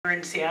her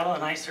in Seattle,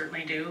 and I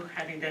certainly do,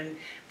 having been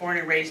born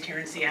and raised here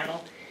in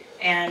Seattle.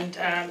 And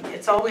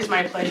it's always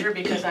my pleasure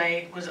because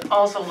I was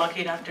also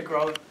lucky enough to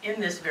grow up in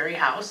this very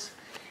house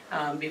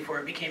before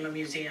it became a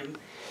museum.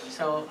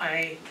 So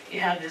I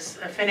have this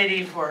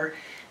affinity for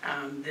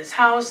this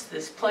house,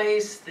 this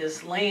place,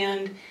 this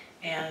land,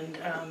 and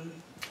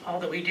all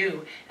that we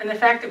do. And the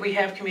fact that we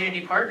have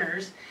community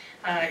partners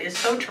is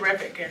so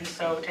terrific. And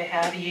so to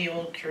have Ye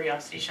Olde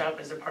Curiosity Shop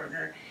as a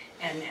partner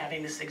and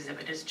having this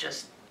exhibit is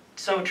just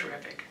so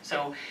terrific.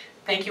 So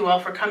thank you all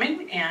for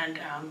coming, and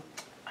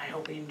I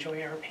hope we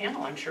enjoy our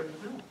panel. I'm sure we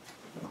will.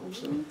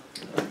 Awesome.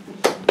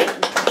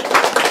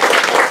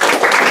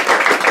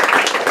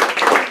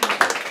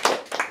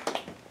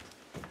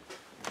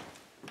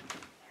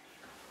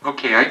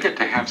 Okay, I get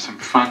to have some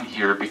fun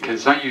here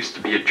because I used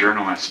to be a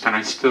journalist, and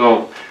I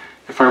still,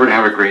 if I were to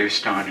have a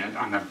gravestone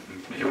on the,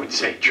 it would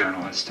say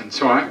journalist. And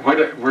so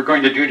what we're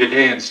going to do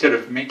today, instead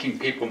of making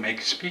people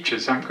make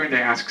speeches, I'm going to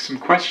ask some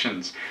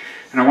questions.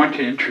 And I want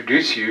to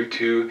introduce you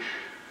to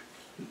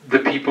the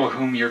people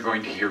whom you're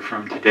going to hear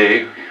from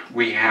today.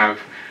 We have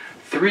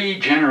 3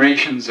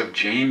 generations of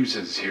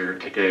Jameses here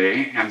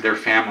today and their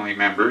family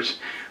members.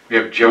 We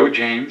have Joe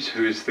James,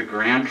 who is the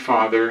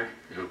grandfather,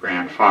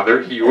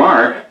 you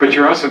are, but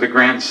you're also the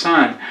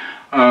grandson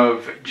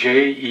of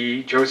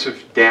J.E.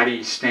 Joseph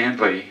Daddy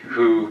Standley,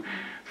 who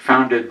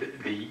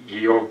founded the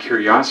Ye Olde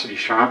Curiosity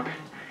Shop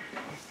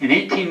in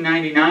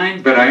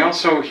 1899, but I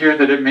also hear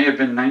that it may have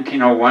been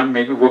 1901.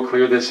 Maybe we'll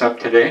clear this up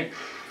today.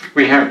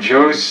 We have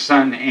Joe's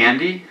son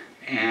Andy,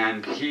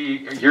 and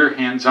you're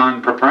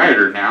hands-on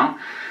proprietor now.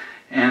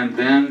 And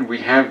then we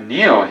have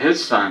Neil,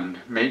 his son,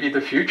 maybe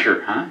the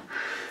future, huh?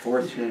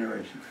 4th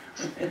generation.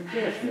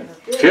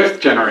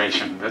 5th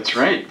generation, that's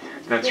right,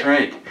 that's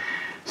right.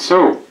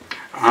 So,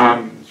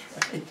 and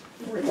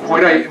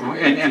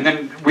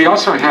then we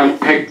also have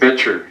Peg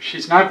Boettcher.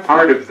 She's not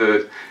part of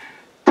the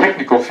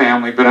technical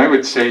family, but I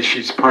would say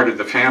she's part of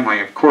the family,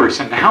 of course.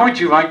 And how would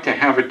you like to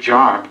have a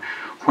job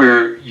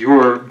where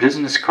your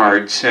business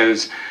card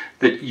says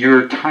that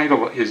your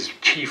title is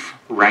Chief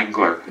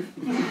Wrangler?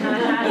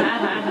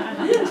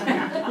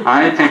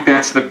 I think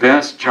that's the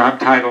best job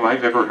title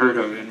I've ever heard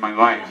of in my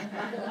life.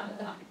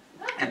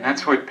 And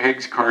that's what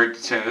Peg's card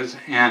says,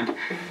 and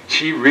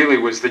she really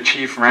was the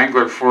chief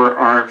wrangler for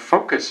our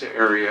focus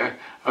area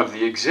of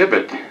the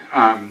exhibit.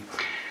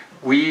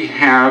 We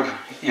have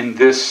in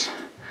this,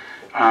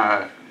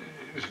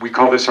 we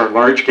call this our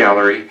large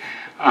gallery,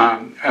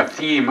 a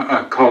theme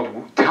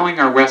called Telling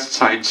Our West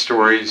Side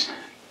Stories,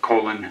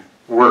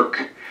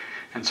 work.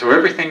 And so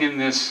everything in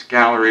this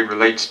gallery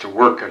relates to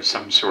work of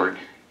some sort.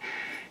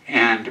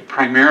 And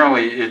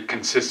primarily it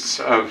consists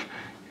of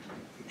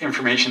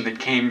information that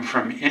came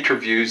from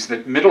interviews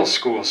that middle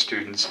school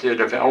students did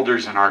of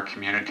elders in our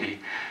community.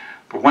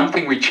 But one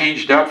thing we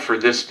changed up for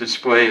this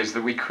display is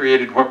that we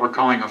created what we're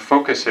calling a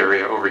focus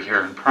area over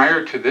here. And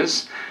prior to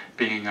this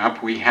being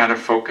up, we had a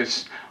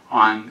focus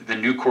on the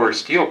Nucor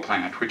steel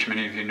plant, which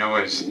many of you know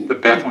as the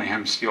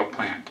Bethlehem steel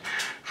plant,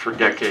 for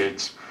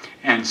decades.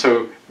 And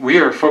so we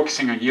are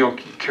focusing on Ye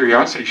Olde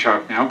Curiosity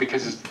Shop now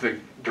because it's the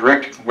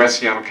direct West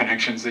Seattle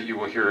connections that you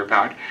will hear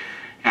about.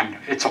 And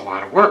it's a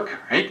lot of work,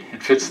 right?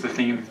 It fits the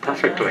theme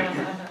perfectly.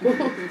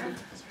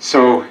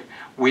 So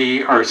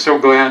we are so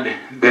glad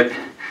that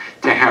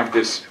to have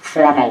this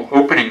formal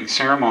opening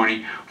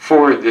ceremony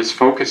for this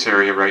focus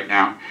area right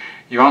now.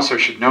 You also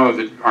should know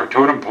that our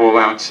totem pole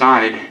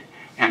outside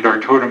and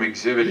our totem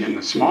exhibit in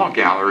the small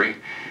gallery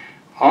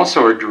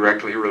also are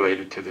directly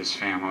related to this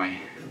family,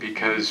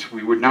 because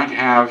we would not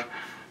have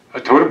a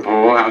totem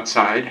pole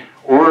outside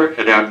or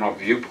at Admiral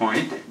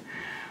Viewpoint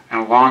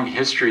and a long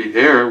history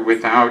there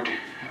without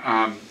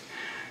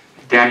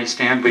Daddy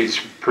Standley's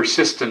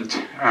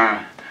persistent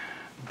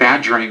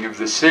badgering of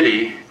the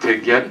city to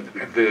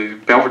get the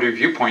Belvedere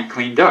Viewpoint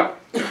cleaned up.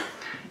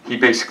 He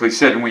basically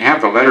said, and we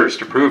have the letters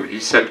to prove it, he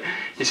said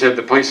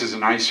the place is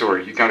an eyesore,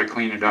 you got to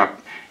clean it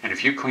up, and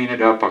if you clean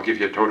it up, I'll give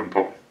you a totem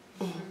pole.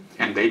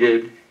 And they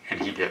did,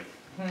 and he did.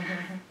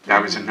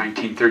 That was in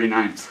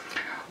 1939.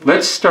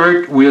 Let's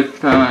start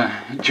with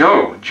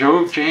Joe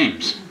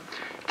James.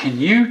 Can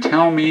you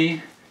tell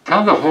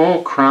the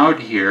whole crowd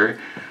here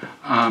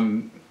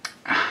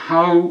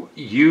how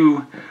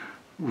you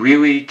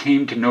really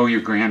came to know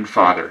your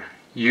grandfather?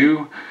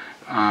 You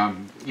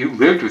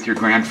lived with your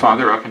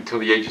grandfather up until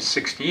the age of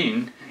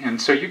 16,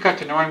 and so you got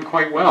to know him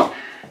quite well.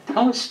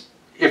 Tell us,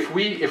 if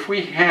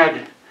we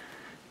had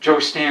Joe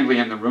Standley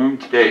in the room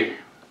today,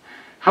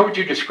 how would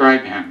you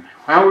describe him?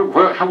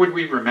 How would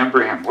we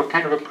remember him? What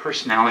kind of a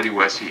personality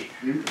was he?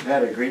 You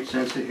had a great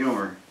sense of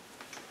humor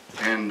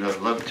and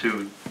loved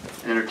to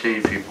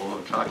entertain people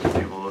and talk to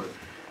people.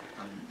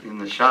 In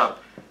the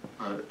shop,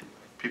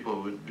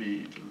 people would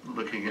be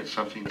looking at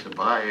something to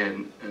buy,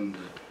 and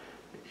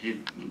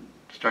he'd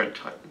start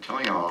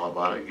telling them all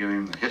about it,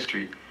 giving them the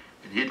history,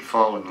 and he'd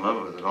fall in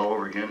love with it all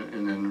over again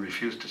and then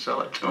refuse to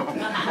sell it to them.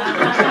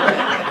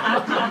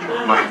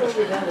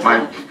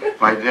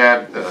 my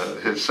dad,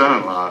 his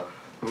son-in-law,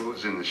 who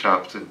was in the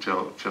shops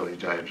until he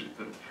died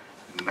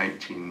in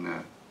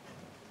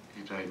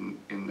died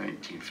in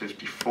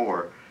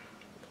 1954,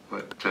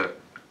 but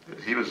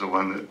he was the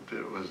one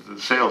that was the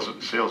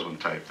salesman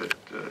type that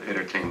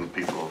entertained the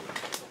people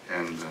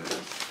and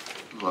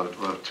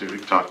loved to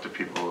talk to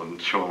people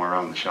and show them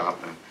around the shop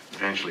and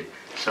eventually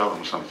sell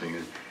them something.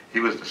 And he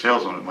was the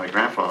salesman. My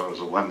grandfather was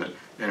the one that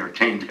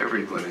entertained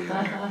everybody in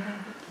there.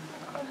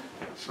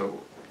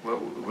 So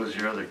what was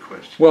your other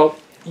question? Well,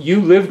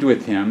 you lived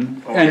with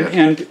him, Oh, and yes.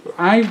 and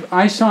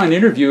I saw an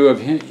interview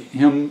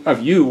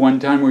of you one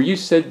time where you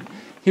said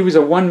he was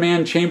a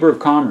one-man chamber of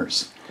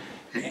commerce.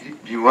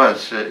 He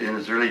was, in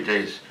his early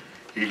days.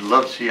 He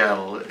loved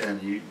Seattle,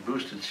 and he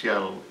boosted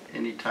Seattle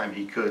anytime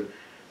he could,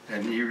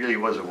 and he really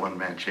was a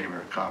one-man chamber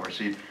of commerce.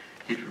 He'd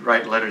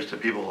write letters to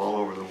people all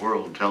over the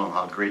world and tell them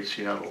how great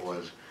Seattle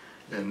was.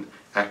 And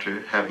after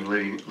having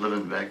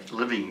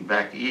living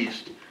back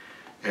east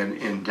and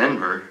in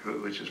Denver,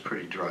 which is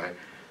pretty dry,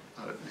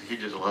 he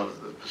just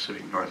loved the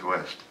Pacific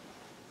Northwest.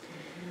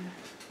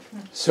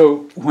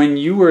 So when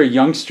you were a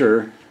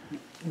youngster,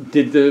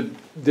 did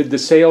the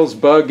sales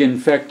bug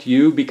infect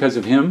you because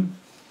of him?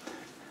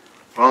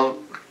 Well,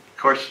 of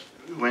course,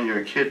 when you're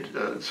a kid,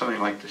 something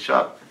like the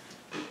shop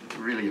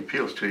really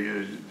appeals to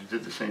you. You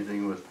did the same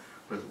thing with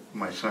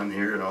my son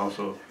here and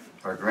also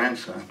our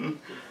grandson.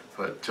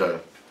 But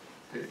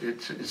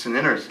it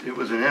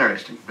was an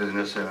interesting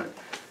business,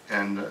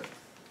 and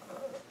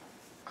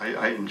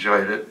I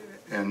enjoyed it.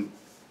 And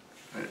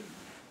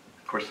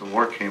of course, the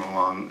war came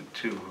along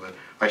too.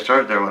 I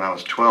started there when I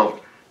was 12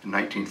 in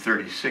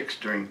 1936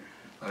 during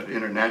an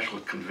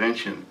international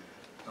convention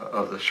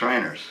of the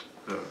Shriners,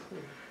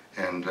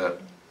 and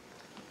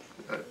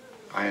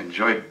I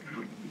enjoyed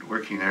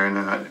working there. And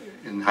then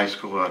in high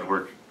school, I'd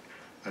work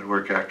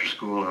after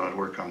school, and I'd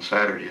work on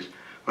Saturdays.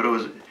 But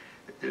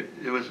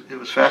it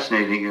was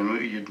fascinating, and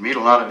you'd meet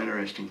a lot of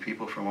interesting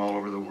people from all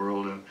over the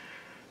world. And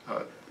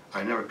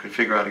I never could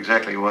figure out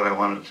exactly what I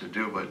wanted to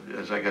do, but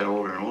as I got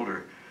older and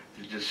older,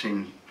 it just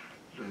seemed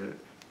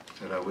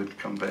that I would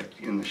come back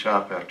in the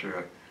shop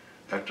after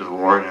the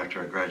war and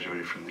after I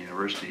graduated from the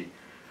university.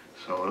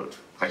 So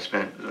I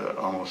spent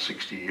almost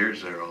 60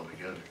 years there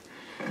altogether.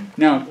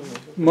 Now,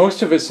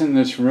 most of us in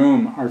this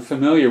room are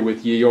familiar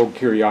with Ye Olde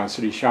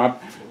Curiosity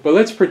Shop, but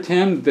let's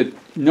pretend that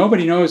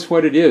nobody knows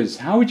what it is.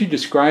 How would you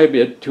describe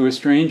it to a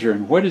stranger,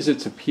 and what is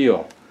its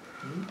appeal?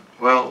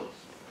 Well,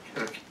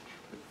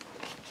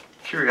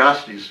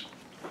 curiosities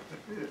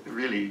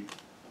really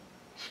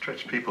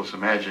stretch people's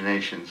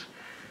imaginations,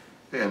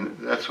 and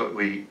that's what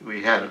we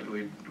had.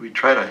 We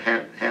try to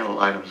handle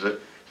items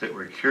that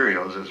were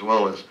curios as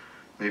well as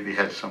maybe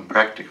had some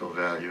practical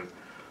value,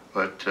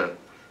 but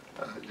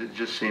it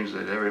just seems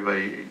that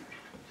everybody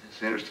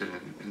is interested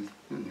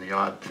in the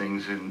odd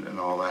things and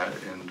all that,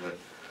 and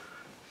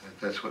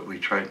that's what we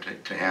tried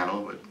to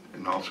handle.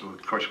 And also,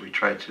 of course, we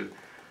tried to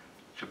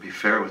be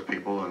fair with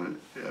people, and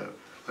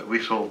but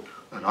we sold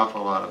an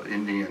awful lot of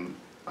Indian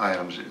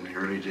items in the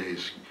early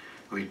days.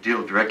 We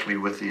deal directly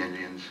with the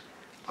Indians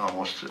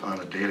almost on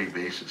a daily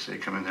basis. They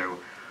come in there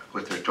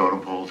with their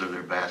totem poles or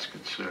their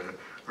baskets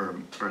or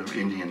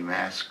Indian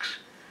masks,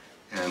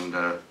 and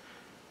the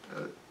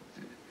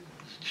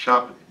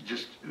shop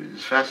just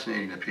is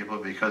fascinating to people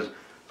because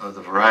of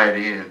the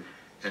variety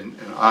and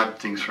odd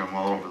things from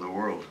all over the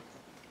world.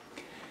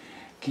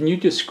 Can you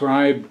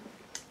describe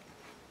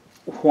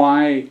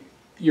why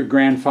your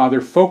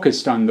grandfather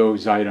focused on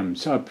those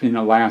items up in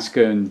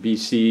Alaska and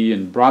BC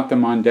and brought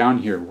them on down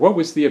here? What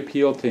was the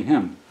appeal to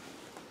him?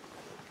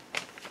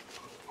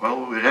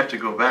 Well, we'd have to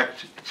go back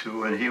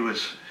to when he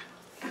was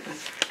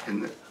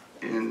when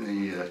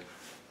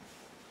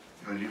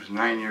he was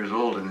 9 years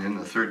old and in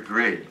the third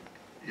grade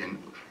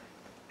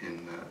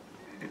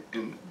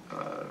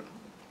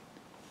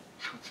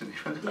what's the name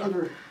of it?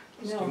 Denver.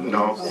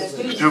 No,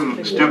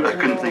 I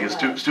couldn't think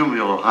of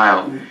Steubenville,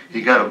 Ohio.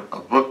 He got a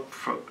book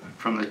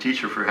from the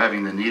teacher for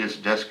having the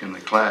neatest desk in the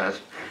class,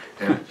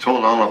 and it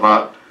told all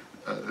about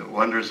the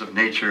wonders of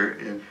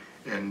nature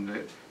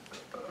and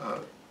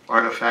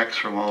artifacts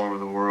from all over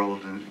the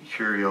world and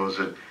curios.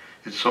 And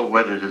it so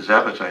whetted his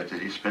appetite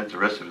that he spent the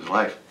rest of his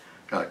life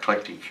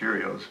collecting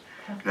curios.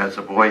 And as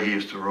a boy, he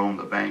used to roam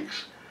the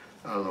banks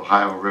of the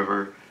Ohio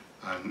River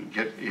and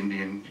get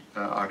Indian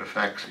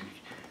artifacts and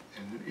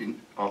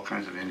all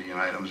kinds of Indian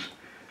items.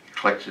 He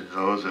collected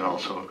those, and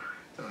also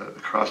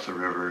across the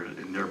river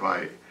in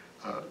nearby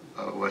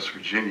West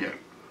Virginia.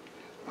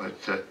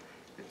 But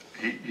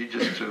he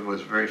just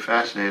was very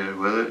fascinated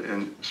with it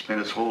and spent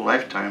his whole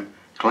lifetime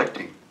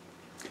collecting.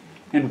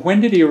 And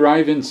when did he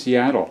arrive in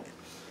Seattle?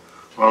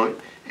 Well,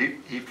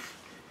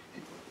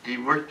 he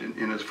worked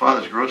in his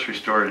father's grocery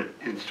store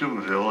in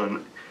Steubenville,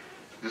 and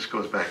this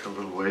goes back a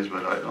little ways,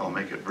 but I'll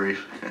make it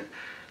brief.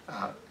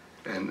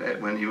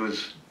 And when he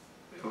was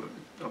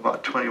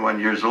about 21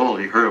 years old,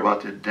 he heard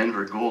about the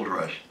Denver gold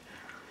rush.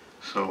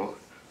 So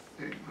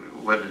it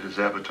whetted his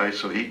appetite.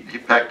 So he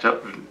packed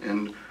up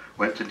and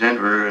went to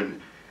Denver,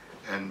 and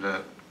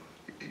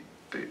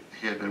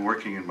he had been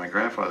working in my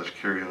grandfather's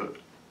curio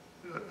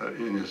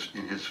in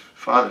his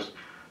father's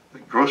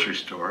grocery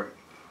store,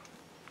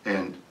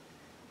 and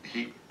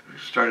he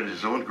started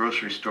his own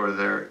grocery store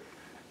there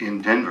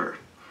in Denver.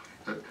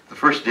 The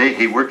first day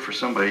he worked for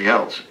somebody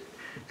else,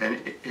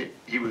 and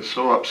he was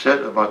so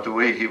upset about the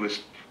way he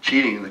was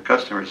cheating the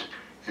customers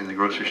in the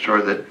grocery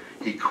store that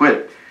he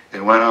quit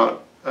and went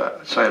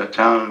outside of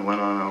town and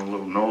went on a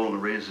little knoll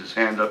and raised his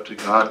hand up to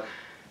God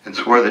and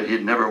swore that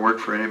he'd never work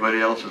for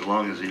anybody else as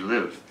long as he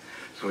lived.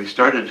 So he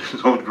started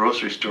his own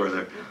grocery store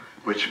there,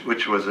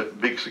 which was a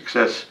big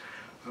success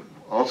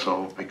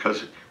also,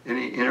 because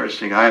any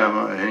interesting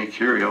item, any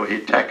curio,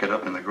 he'd tack it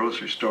up in the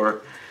grocery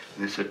store,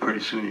 and they said pretty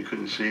soon you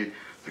couldn't see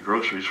the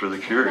groceries for the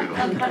curio.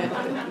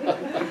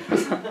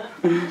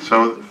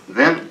 So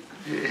then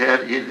he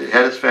had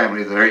his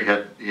family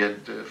there. He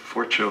had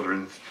 4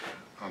 children.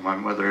 My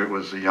mother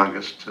was the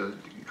youngest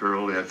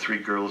girl. He had 3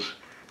 girls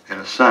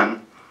and a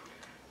son.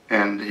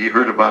 And he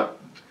heard about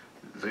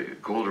the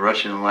gold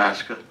rush in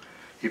Alaska.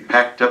 He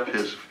packed up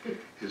his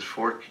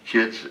 4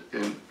 kids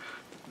and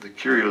the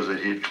curios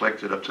that he had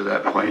collected up to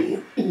that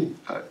point.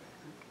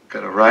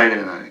 Got a ride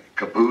in a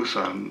caboose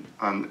on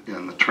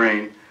the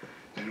train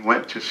and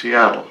went to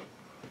Seattle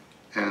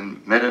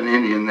and met an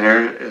Indian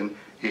there, and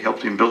he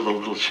helped him build a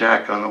little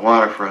shack on the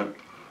waterfront,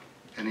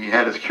 and he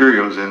had his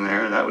curios in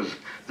there, and that was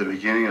the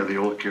beginning of the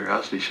Old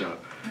Curiosity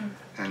Shop.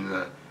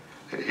 And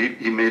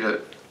he made a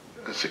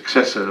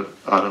success out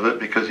of it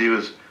because he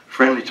was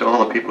friendly to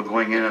all the people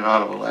going in and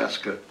out of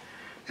Alaska,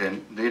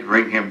 and they'd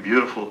bring him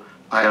beautiful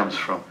items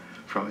from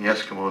the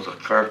Eskimos,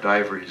 carved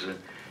ivories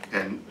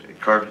and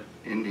carved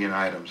Indian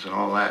items and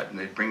all that, and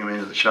they'd bring them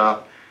into the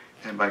shop,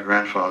 and my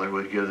grandfather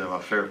would give them a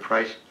fair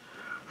price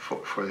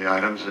for the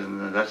items,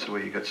 and that's the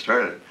way he got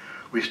started.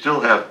 We still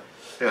have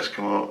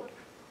Eskimo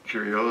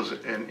curios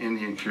and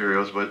Indian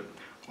curios, but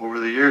over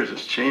the years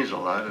it's changed a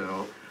lot. You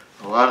know,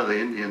 a lot of the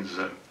Indians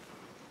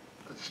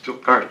still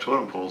carve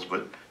totem poles,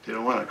 but they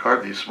don't want to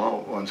carve these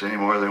small ones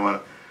anymore. They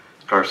want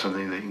to carve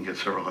something they can get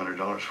several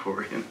 $100s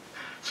for. And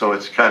so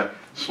it's kind of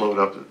slowed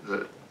up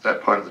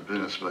that part of the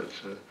business, but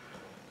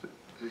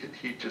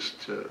he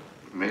just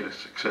made a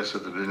success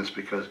of the business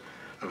because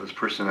of his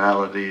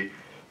personality,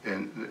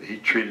 and he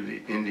treated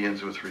the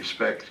Indians with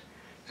respect,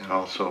 and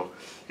also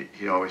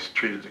he always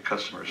treated the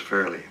customers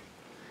fairly.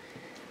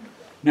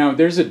 Now,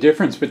 there's a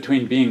difference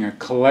between being a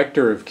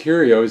collector of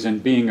curios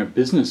and being a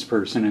business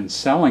person and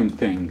selling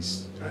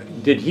things.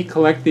 Did he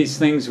collect these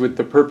things with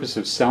the purpose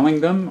of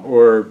selling them,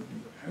 or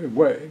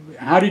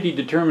how did he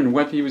determine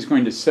what he was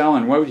going to sell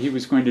and what he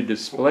was going to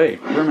display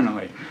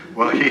permanently?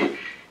 Well,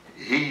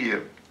 he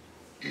of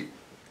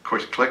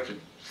course collected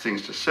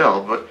things to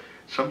sell, but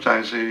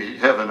sometimes he'd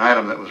have an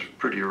item that was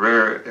pretty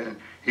rare, and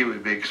he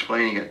would be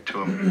explaining it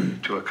to him,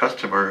 to a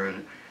customer,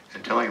 and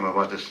telling him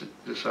about this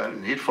item,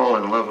 and he'd fall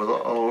in love with it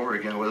all over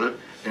again with it,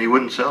 and he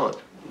wouldn't sell it.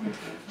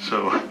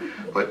 So,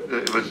 but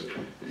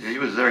he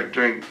was there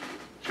during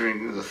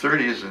the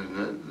 30s,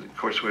 and of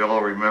course we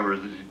all remember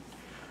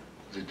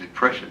the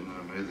Depression.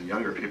 I mean, the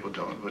younger people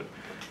don't, but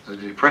the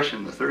Depression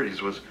in the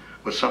 30s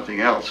was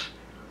something else,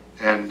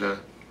 and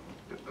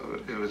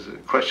it was a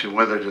question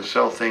whether to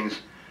sell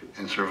things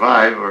and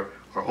survive or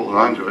hold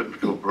on to it and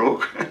go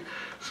broke.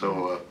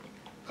 So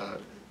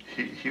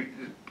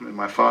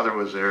my father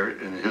was there,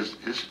 and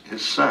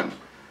his son,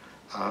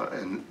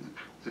 and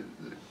the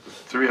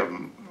 3 of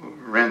them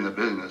ran the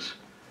business,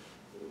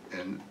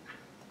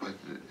 but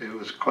it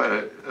was quite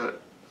an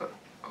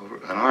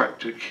art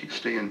to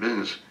stay in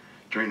business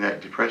during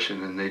that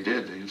Depression, and they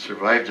did. They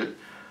survived it,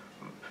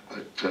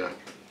 but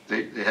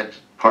they had to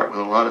part with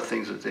a lot of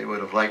things that they would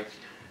have liked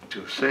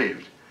to have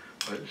saved.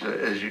 But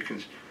as you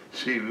can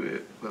see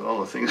with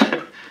all the things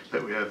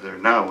that we have there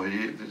now,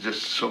 there's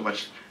just so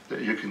much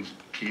that you can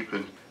keep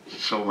and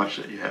so much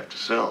that you have to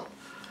sell.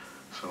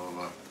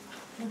 So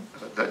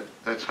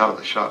that's how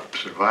the shop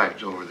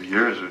survived over the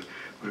years.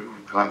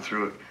 We've gone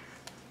through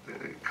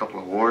a couple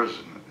of wars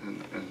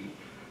and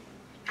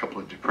a couple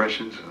of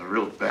depressions, and a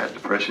real bad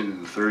depression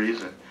in the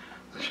 30s, and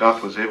the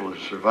shop was able to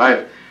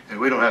survive. And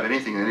we don't have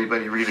anything that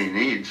anybody really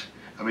needs.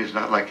 I mean, it's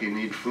not like you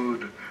need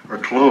food or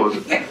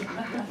clothes,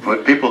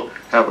 but people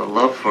have a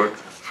love for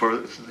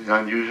the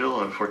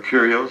unusual and for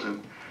curios,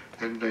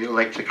 and they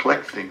like to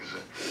collect things.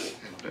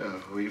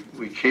 And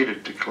we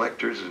catered to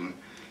collectors and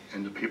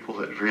to people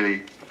that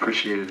really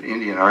appreciated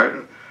Indian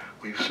art.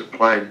 We've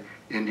supplied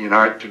Indian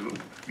art to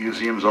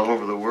museums all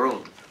over the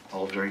world,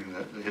 all during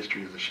the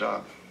history of the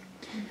shop.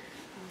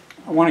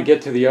 I want to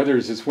get to the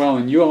others as well,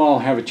 and you'll all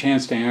have a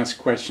chance to ask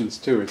questions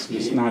too. It's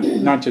just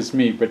not just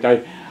me, but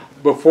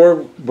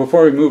before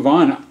we move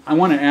on, I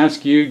want to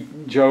ask you,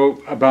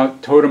 Joe,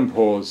 about totem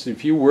poles.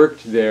 If you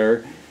worked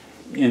there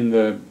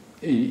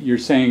you're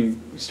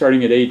saying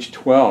starting at age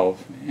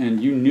 12,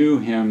 and you knew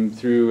him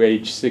through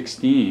age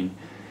 16,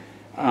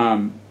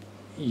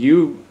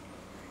 you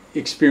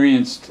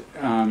experienced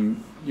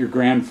your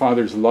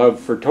grandfather's love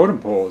for totem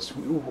poles.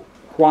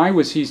 Why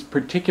was he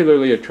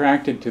particularly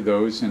attracted to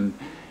those, and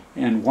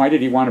why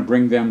did he want to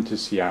bring them to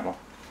Seattle?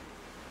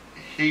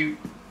 He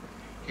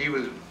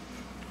was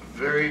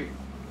very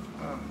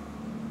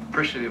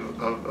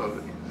appreciative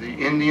of the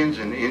Indians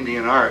and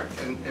Indian art,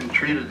 and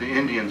treated the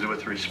Indians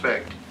with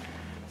respect.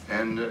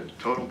 And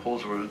totem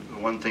poles were the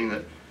one thing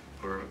that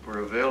were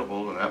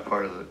available in that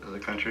part of the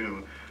country,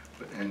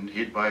 and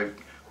we'd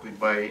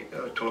buy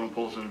totem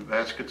poles and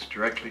baskets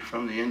directly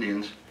from the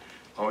Indians,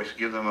 always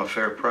give them a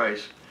fair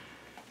price,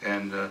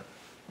 and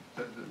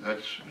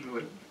that's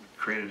what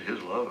created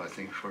his love, I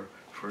think, for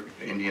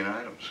Indian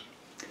items.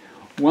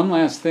 One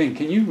last thing,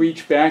 can you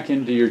reach back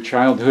into your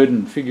childhood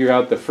and figure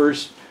out the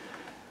first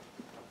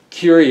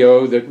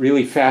curio that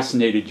really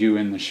fascinated you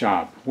in the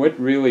shop? What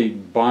really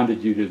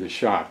bonded you to the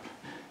shop?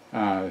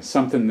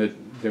 Something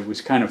that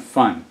was kind of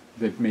fun,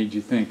 that made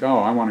you think, oh,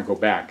 I want to go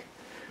back.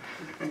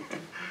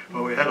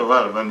 Well, we had a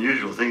lot of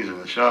unusual things in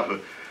the shop.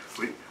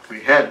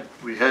 We had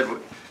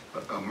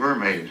a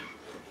mermaid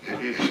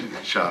in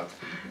the shop,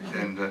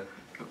 and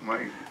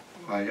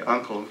my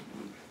uncle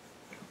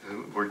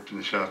who worked in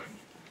the shop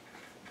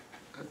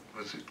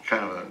was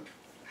kind of a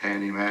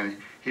handyman.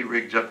 He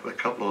rigged up a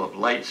couple of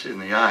lights in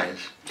the eyes,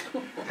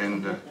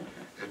 and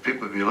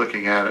people would be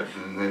looking at it,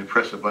 and they'd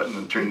press a button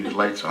and turn these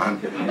lights on,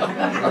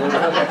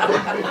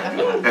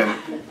 and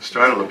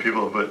startle the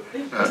people. But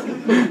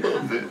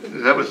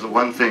that was the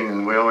one thing,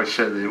 and we always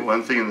said the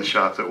one thing in the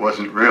shop that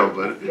wasn't real,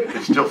 but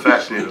it still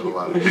fascinated a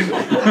lot of people.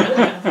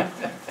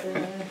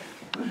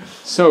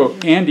 So,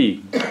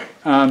 Andy,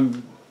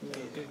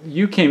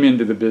 you came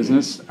into the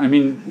business. I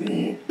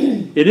mean,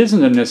 it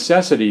isn't a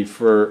necessity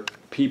for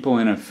people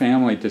in a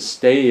family to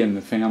stay in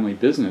the family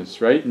business,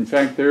 right? In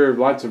fact, there are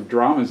lots of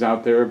dramas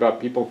out there about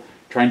people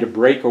trying to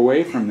break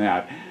away from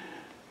that.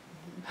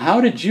 How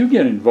did you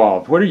get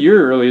involved? What are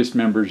your earliest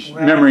memories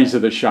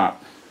of the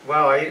shop?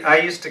 Well, I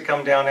used to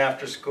come down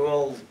after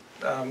school,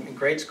 in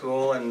grade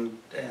school, and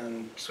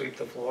sweep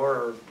the floor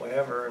or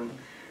whatever, and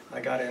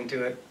I got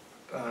into it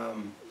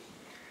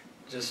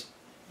just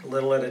a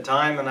little at a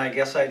time, and I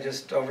guess I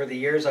just, over the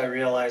years, I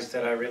realized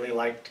that I really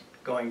liked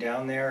going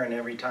down there, and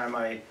every time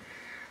I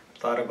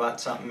thought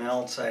about something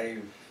else, I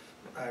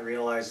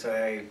realized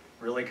that I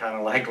really kind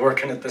of liked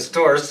working at the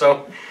store,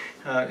 so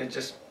it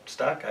just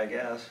stuck, I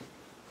guess.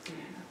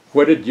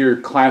 What did your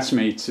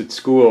classmates at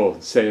school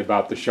say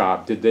about the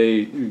shop? Did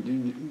they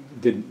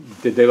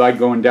like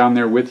going down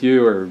there with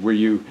you, or were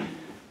you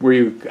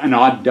an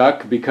odd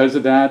duck because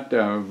of that?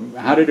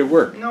 How did it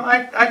work? No,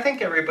 I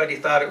think everybody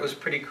thought it was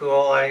pretty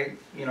cool. I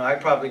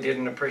probably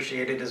didn't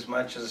appreciate it as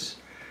much as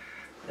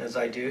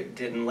I did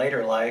in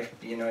later life.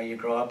 You know, you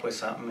grow up with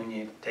something and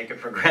you take it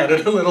for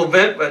granted a little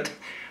bit, but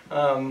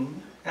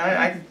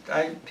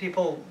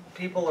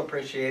people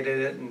appreciated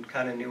it and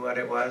kind of knew what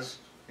it was.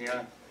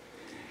 Yeah.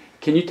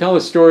 Can you tell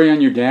a story on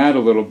your dad a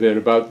little bit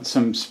about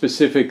some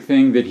specific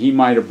thing that he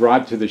might have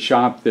brought to the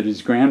shop that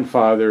his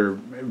grandfather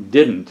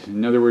didn't?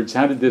 In other words,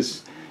 how did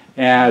this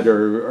add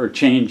or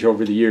change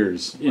over the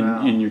years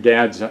in your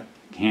dad's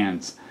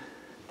hands?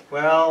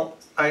 Well,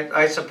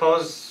 I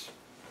suppose,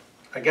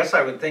 I guess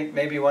I would think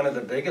maybe one of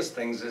the biggest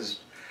things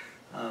is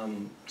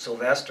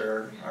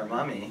Sylvester, our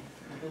mummy.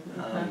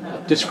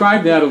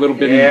 Describe that a little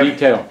bit in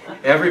detail.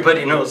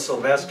 Everybody knows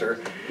Sylvester.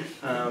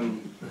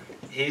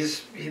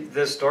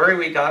 The story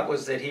we got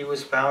was that he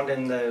was found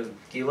in the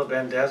Gila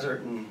Bend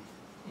Desert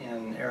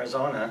in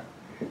Arizona,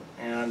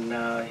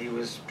 and he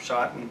was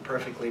shot and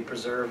perfectly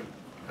preserved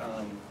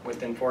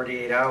within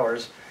 48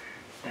 hours.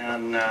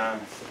 And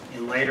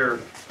in later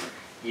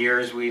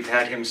years, we've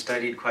had him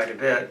studied quite a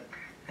bit,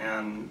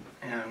 and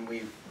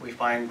we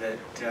find that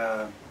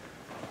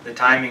the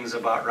timing's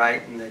about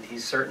right, and that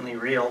he's certainly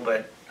real,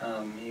 but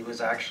he was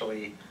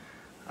actually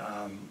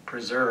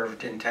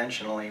preserved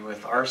intentionally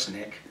with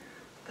arsenic.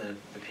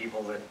 The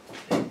people that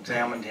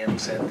examined him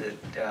said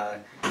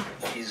that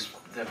he's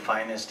the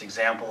finest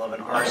example of an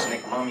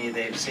arsenic mummy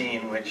they've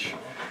seen, which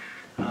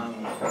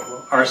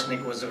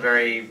arsenic was a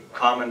very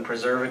common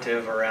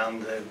preservative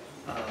around the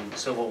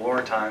Civil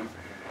War time,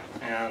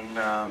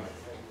 and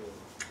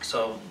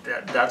so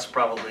that's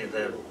probably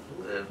the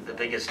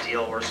biggest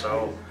deal. We're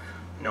so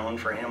known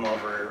for him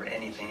over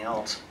anything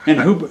else. And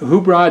who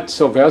brought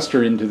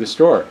Sylvester into the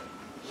store?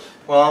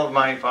 Well,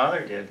 my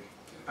father did.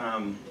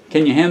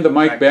 Can you hand the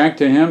mic back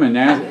to him and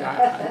ask,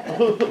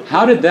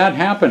 how did that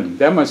happen?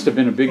 That must have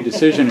been a big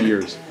decision of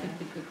yours.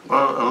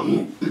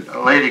 Well, a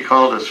lady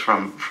called us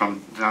from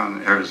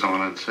down in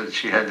Arizona and said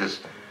she had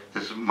this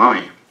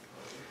mummy,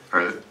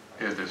 or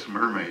this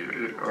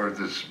mermaid, or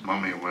this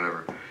mummy, or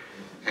whatever,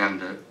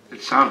 and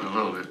it sounded a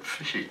little bit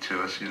fishy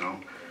to us, you know.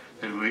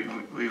 And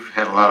we've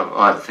had a lot of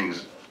odd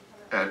things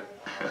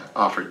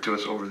offered to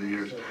us over the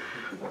years.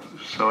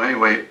 So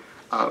anyway,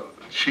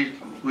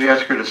 we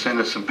asked her to send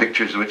us some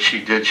pictures, which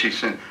she did. She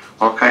sent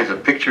all kinds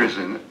of pictures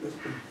and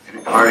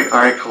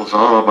articles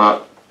all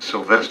about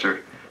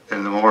Sylvester.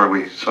 And the more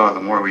we saw,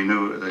 the more we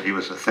knew that he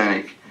was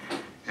authentic.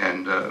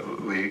 And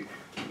we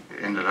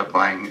ended up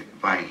buying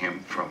him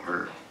from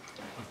her.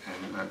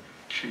 And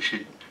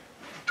she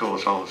told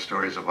us all the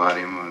stories about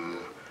him and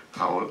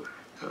how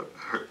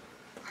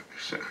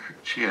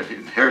she had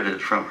inherited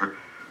it from her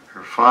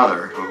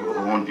father, who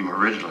owned him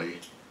originally. In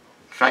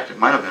fact, it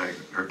might have been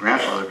her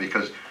grandfather,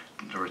 because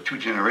there were 2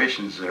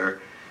 generations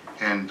there,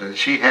 and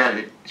she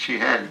had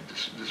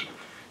this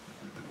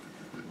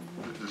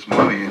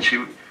mummy, and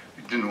she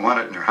didn't want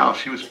it in her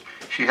house. He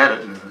she had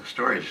it in a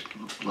storage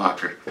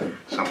locker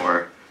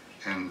somewhere,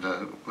 and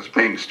was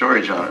paying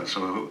storage on it,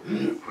 so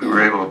we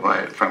were able to buy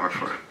it from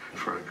her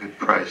for a good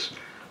price.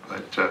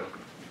 But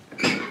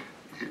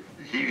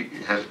he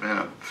has been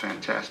a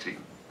fantastic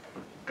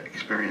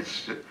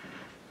experience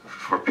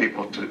for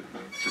people to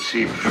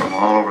see from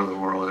all over the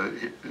world.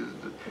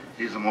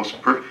 He's the most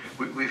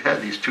we've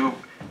had these two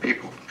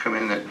people come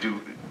in that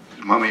do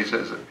mummies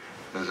as a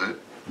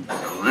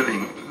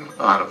living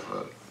out of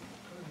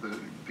the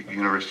big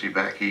university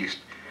back east.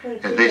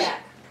 And they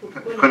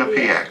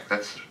Quinnipiac,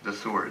 that's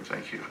the word,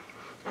 thank you.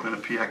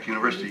 Quinnipiac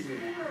University.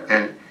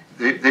 And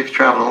they've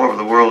traveled all over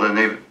the world, and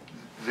they've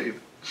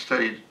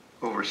studied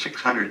over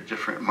 600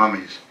 different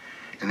mummies.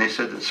 And they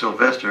said that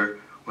Sylvester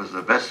was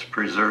the best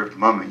preserved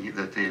mummy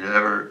that they'd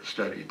ever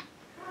studied.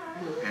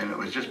 And it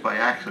was just by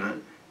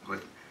accident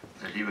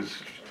that he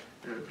was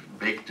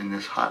baked in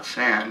this hot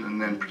sand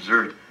and then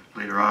preserved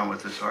later on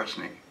with this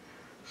arsenic.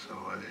 So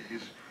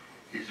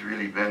he's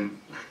really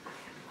been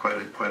quite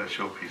a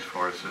showpiece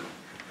for us. And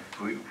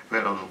we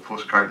had a little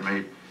postcard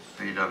made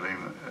of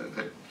him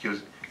that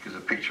gives a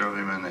picture of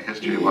him and the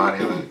history about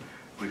him, and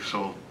we've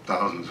sold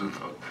thousands of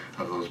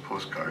those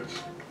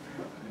postcards.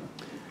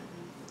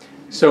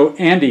 So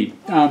Andy,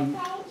 tell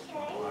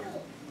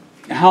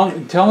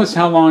us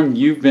how long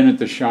you've been at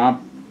the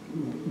shop.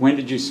 When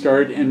did you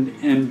start?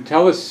 And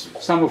tell us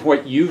some of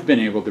what you've been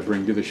able to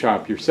bring to the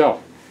shop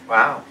yourself.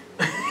 Wow.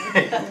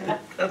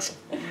 That's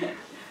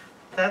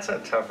a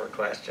tougher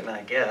question,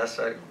 I guess.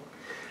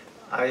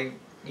 I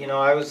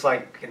was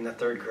like in the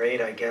 3rd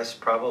grade, I guess,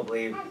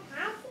 probably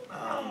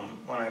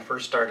when I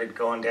first started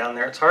going down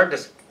there. It's hard to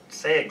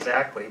say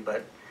exactly,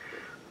 but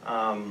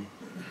and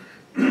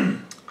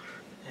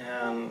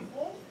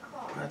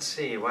let's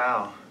see,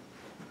 wow.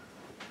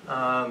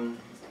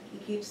 He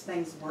keeps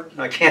things working.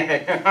 I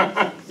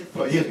can't.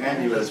 Well, he's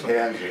handy with his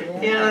hands.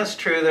 Yeah, that's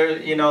true.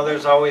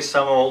 There's always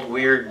some old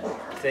weird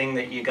thing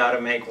that you got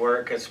to make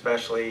work,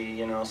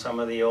 especially some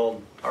of the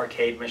old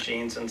arcade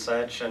machines and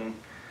such. And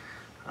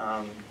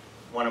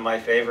one of my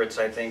favorites,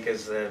 I think,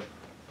 is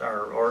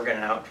our organ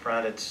out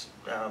front. It's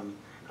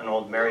an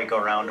old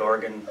merry-go-round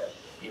organ,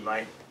 you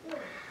might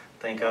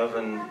think of,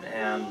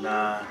 and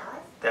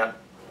that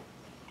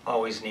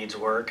always needs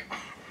work.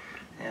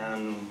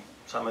 And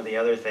some of the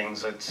other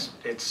things,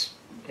 it's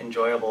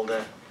enjoyable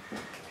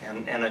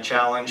and a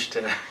challenge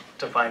to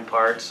find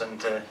parts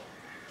and to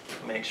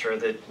make sure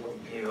that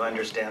you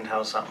understand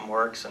how something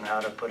works and how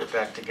to put it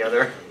back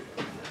together.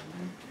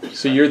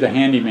 So you're the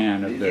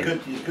handyman of the...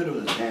 He's good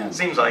with his hands.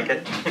 Seems like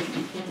it.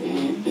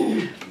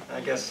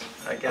 I guess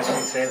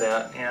you'd say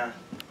that, yeah.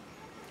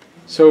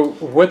 So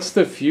what's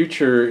the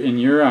future in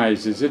your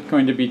eyes? Is it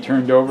going to be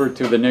turned over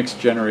to the next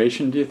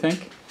generation, do you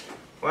think?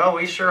 Well,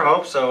 we sure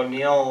hope so.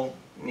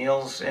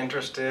 Neil's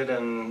interested,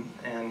 and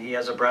he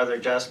has a brother,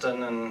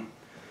 Justin,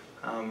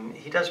 and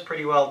he does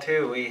pretty well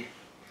too.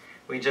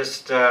 We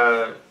just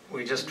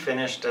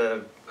finished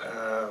a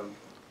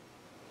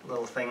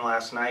little thing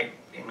last night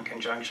in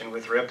conjunction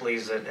with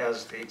Ripley's that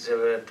has the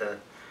exhibit at the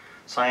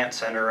Science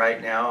Center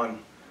right now,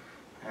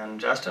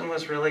 and Justin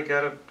was really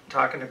good at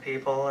talking to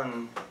people,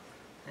 and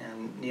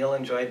Neil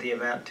enjoyed the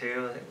event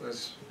too. It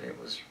was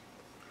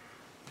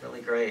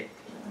really great.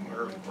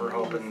 We're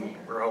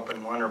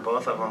hoping one or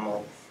both of them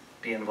will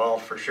be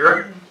involved for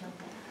sure.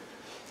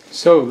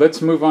 So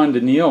let's move on to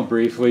Neil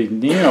briefly.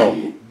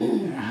 Neil,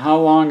 how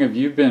long have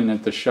you been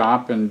at the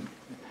shop, and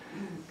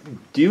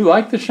do you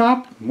like the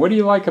shop? What do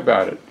you like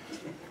about it?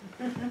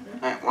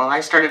 Well, I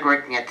started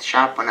working at the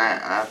shop when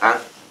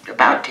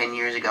about 10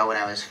 years ago when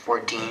I was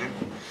 14,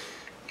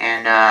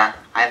 and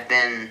I've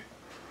been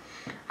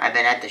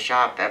at the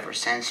shop ever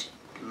since.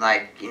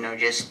 Like,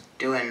 just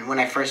doing, when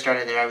I first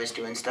started there, I was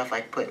doing stuff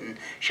like putting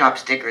shop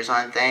stickers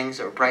on things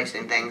or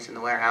pricing things in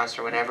the warehouse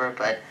or whatever,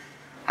 but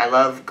I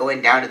love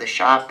going down to the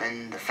shop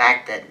and the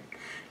fact that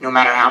no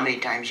matter how many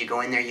times you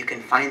go in there, you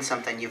can find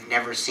something you've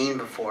never seen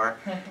before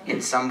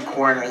in some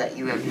corner that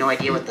you have no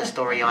idea what the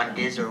story on it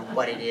is or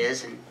what it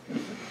is, and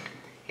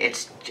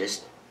it's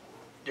just,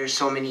 there's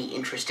so many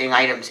interesting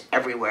items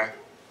everywhere.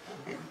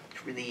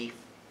 It's really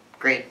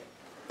great.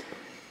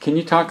 Can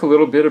you talk a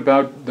little bit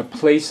about the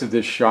place of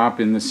this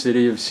shop in the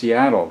city of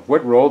Seattle?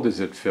 What role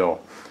does it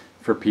fill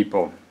for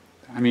people?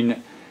 I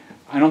mean,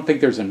 I don't think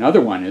there's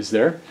another one, is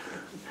there?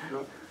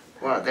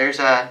 Well,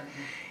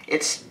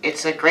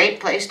 it's a great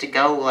place to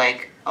go.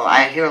 Like,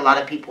 I hear a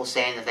lot of people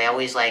saying that they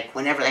always, like,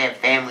 whenever they have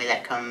family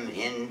that come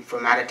in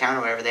from out of town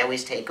or whatever, they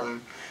always take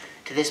them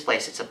to this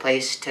place. It's a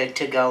place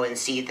to go and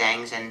see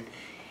things, and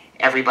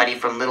everybody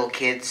from little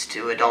kids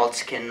to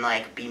adults can,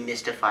 like, be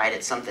mystified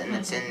at something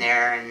that's in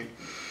there, and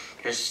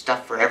there's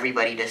stuff for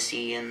everybody to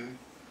see and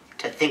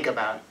to think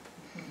about.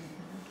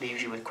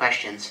 Leaves you with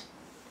questions.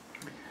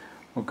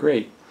 Well,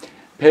 great.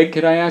 Peg,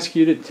 could I ask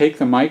you to take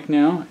the mic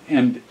now?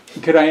 And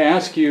could I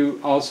ask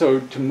you also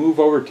to move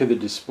over to the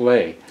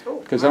display?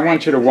 Because I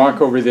want you to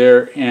walk over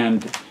there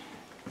and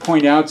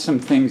point out some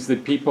things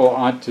that people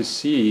ought to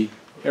see.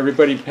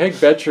 Everybody, Peg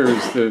Boettcher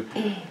is the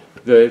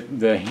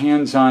the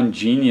hands-on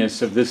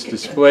genius of this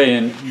display.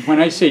 And when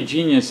I say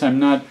genius, I'm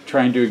not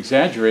trying to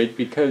exaggerate,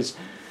 because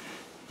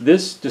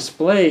this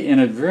display in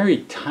a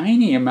very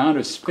tiny amount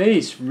of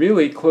space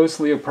really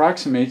closely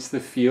approximates the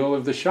feel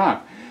of the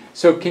shop.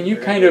 So can you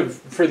kind of,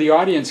 for the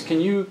audience,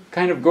 can you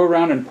kind of go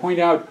around and point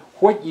out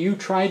what you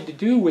tried to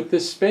do with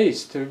this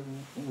space to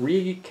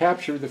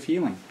recapture the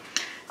feeling?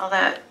 Well,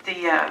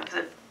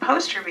 the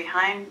poster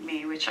behind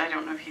me, which I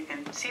don't know if you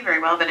can see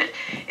very well, but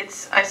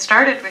I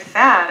started with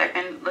that. I've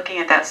been looking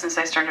at that since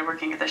I started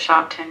working at the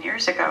shop 10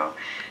 years ago.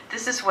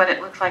 This is what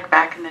it looked like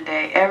back in the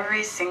day.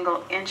 Every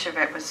single inch of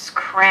it was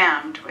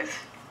crammed with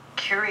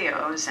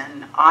curios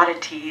and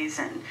oddities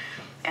and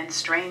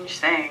strange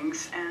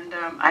things, and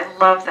I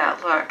love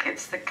that look.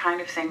 It's the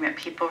kind of thing that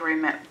people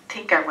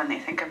think of when they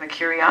think of a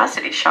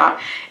curiosity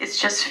shop. It's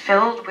just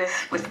filled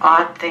with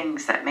odd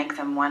things that make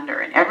them wonder,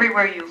 and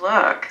everywhere you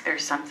look,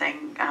 there's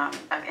something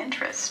of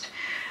interest.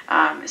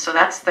 So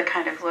that's the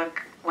kind of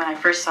look. When I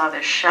first saw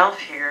this shelf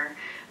here,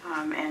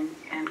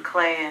 and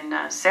Clay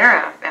and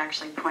Sarah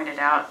actually pointed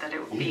out that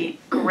it would be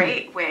a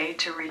great way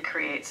to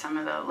recreate some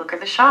of the look of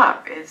the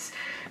shop, is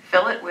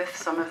fill it with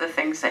some of the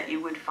things that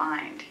you would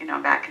find,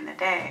 back in the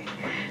day.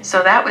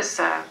 So that was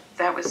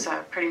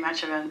pretty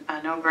much of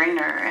a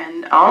no-brainer.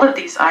 And all of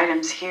these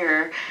items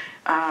here,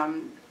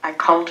 I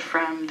culled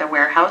from the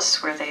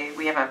warehouse where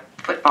we have a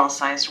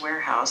football-sized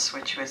warehouse,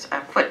 which was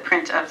a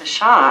footprint of the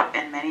shop,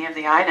 and many of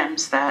the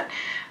items that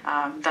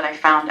I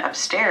found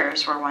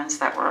upstairs were ones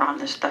that were on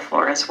the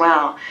floor as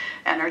well.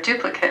 And our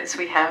duplicates,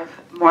 we have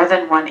more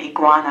than one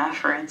iguana,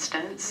 for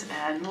instance,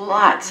 and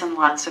lots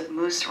of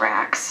moose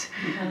racks.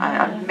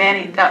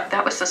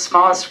 That was the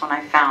smallest one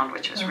I found,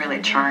 which was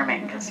really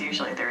charming, because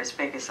usually they're as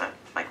big as a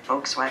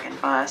Volkswagen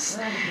bus.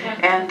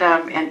 And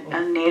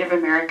a Native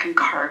American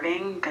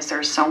carving, because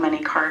there's so many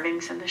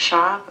carvings in the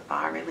shop, a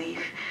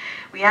bas-relief.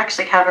 We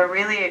actually have a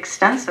really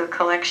extensive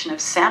collection of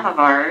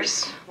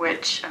samovars,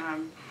 which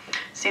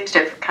seems to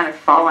have kind of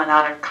fallen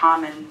out of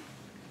common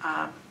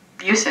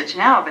usage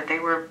now, but they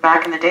were,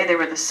 back in the day, they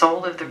were the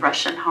soul of the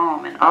Russian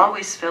home and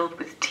always filled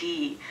with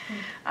tea.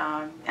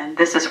 And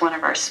this is one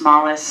of our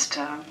smallest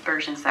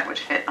versions that would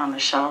fit on the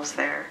shelves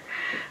there.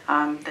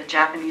 The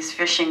Japanese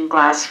fishing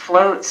glass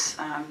floats,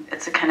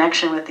 it's a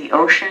connection with the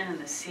ocean and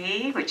the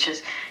sea, which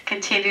is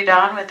continued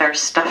on with our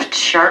stuffed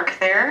shark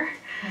there.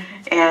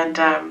 And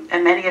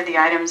many of the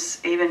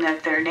items, even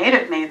if they're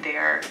native made,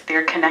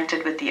 they're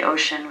connected with the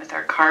ocean with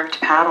our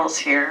carved paddles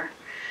here.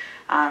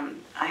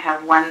 I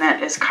have one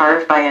that is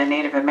carved by a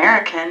Native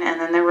American,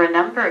 and then there were a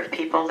number of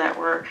people that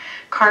were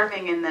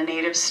carving in the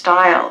native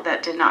style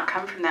that did not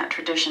come from that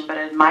tradition, but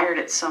admired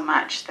it so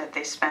much that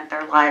they spent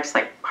their lives,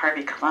 like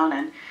Harvey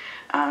Kolonen,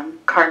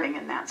 carving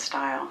in that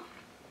style.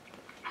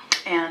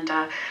 And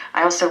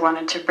I also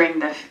wanted to bring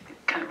the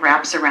kind of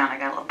wraps around. I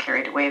got a little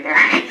carried away there,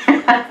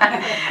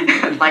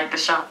 like the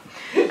shop.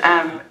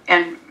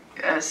 And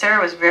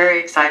Sarah was very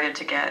excited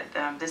to get,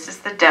 this is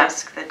the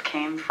desk that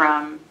came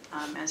from,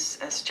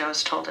 as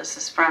Joe's told us,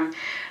 is from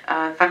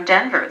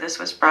Denver. This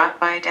was brought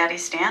by Daddy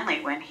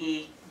Standley when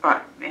he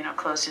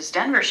closed his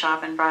Denver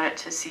shop and brought it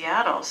to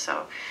Seattle.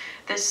 So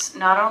this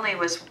not only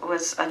was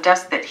a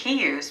desk that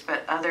he used,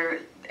 but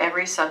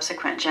every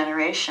subsequent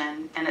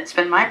generation, and it's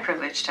been my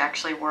privilege to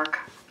actually work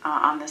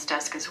on this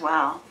desk as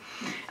well.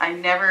 I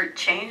never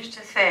changed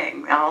a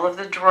thing. All of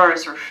the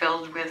drawers were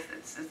filled with,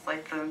 it's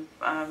like the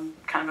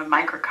kind of a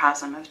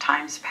microcosm of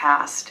times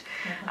past.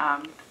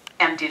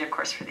 Emptied, of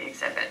course, for the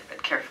exhibit,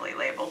 but carefully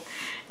labeled.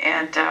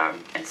 And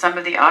some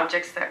of the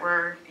objects that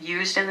were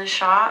used in the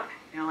shop,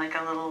 like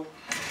a little,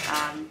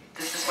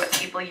 this is what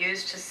people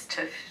used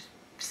to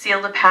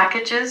seal the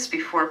packages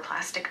before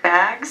plastic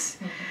bags.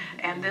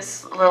 And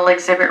this little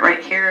exhibit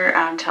right here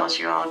tells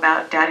you all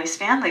about Daddy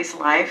Standley's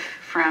life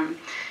from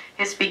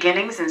his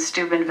beginnings in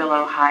Steubenville,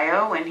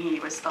 Ohio, when he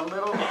was a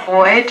little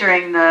boy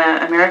during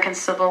the American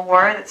Civil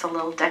War. That's a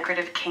little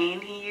decorative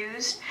cane he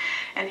used.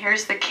 And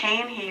here's the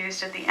cane he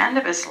used at the end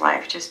of his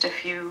life, just a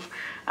few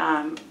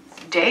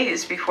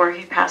days before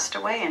he passed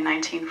away in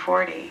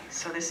 1940.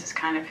 So this is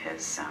kind of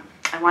his,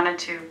 I wanted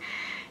to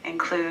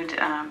include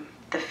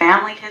the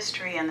family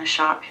history and the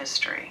shop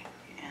history,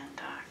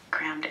 and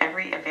crammed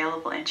every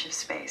available inch of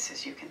space,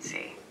 as you can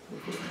see.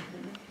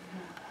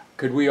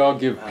 Could we all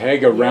give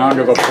Peg a round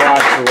of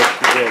applause for what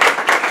she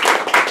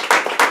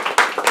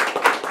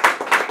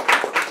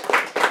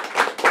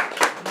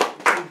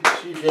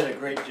did? She did a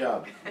great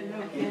job.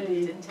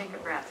 Didn't take a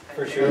breath.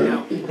 For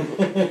sure.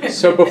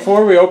 So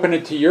before we open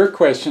it to your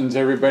questions,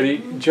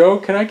 everybody, Joe,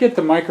 could I get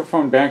the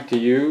microphone back to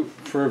you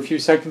for a few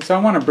seconds? I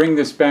want to bring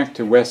this back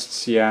to West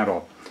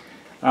Seattle.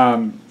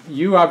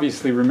 You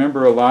obviously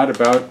remember a lot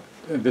about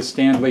the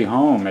Standley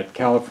home at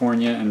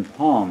California and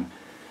Palm.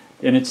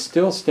 And it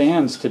still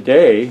stands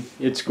today.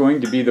 It's going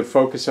to be the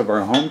focus of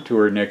our home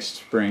tour next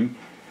spring.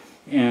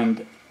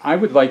 And I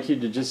would like you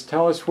to just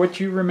tell us what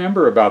you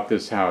remember about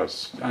this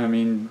house. I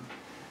mean,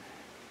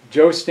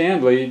 Joe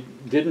Standley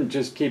didn't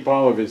just keep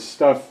all of his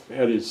stuff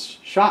at his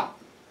shop.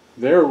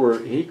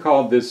 He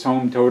called this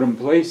home totem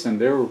place, and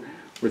there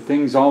were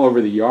things all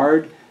over the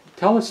yard.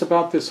 Tell us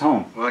about this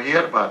home. Well, he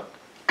had about,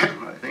 I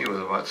think it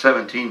was about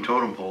 17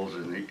 totem poles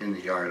in the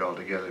yard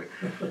altogether.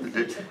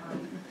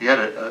 He had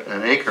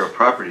an acre of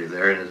property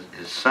there, and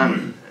his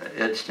son,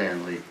 Ed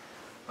Standley,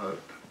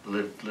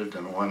 lived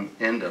on one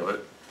end of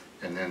it,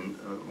 and then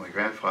my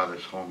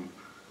grandfather's home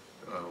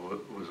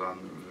was on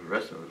the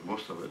rest of it,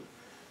 most of it,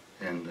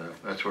 and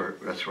that's where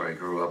I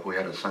grew up. We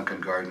had a sunken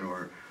garden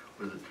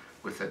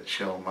with that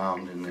shell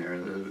mound in there.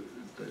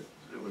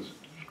 It was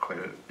quite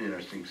an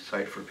interesting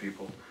sight for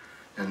people,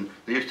 and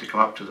they used to come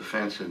up to the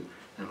fence and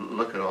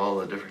look at all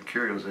the different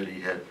curios that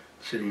he had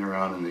sitting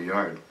around in the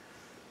yard.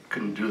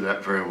 Couldn't do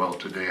that very well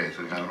today, I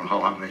think. I don't know how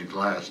long they'd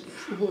last,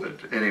 but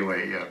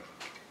anyway,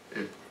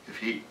 if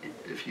he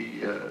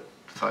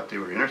thought they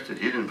were interested,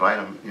 he'd invite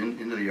them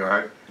into the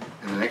yard,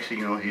 and the next thing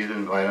you know, he'd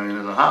invite them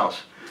into the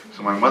house.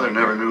 So my mother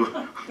never knew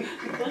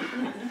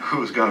who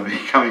was going to be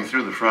coming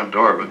through the front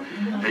door, but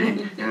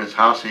in his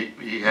house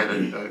he had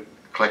a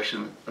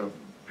collection, a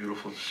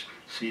beautiful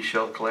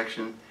seashell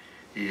collection.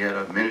 He had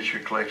a miniature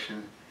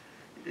collection.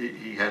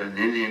 He had an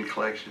Indian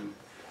collection.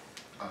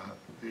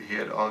 He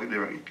had all the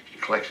different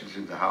collections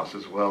in the house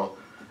as well,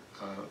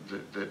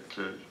 that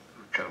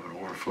kind of an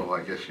overflow,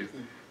 I guess you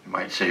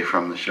might say,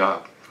 from the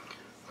shop.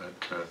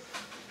 But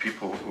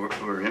people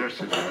were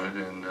interested in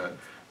it, and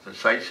the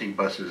sightseeing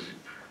buses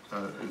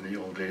in the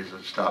old days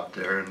that stopped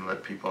there and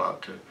let people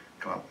out to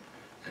come up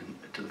and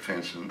to the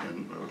fence and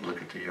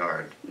look at the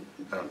yard.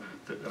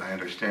 I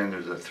understand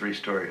there's a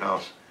 3-story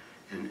house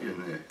in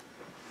the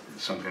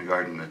sunken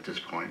garden at this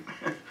point,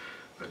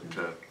 but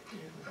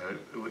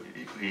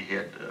he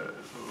had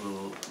a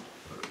little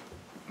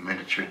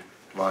miniature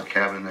log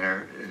cabin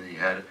there, and he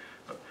had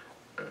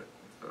a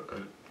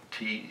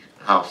tea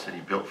house that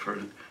he built for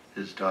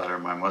his daughter,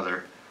 my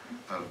mother,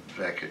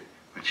 back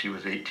when she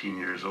was 18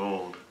 years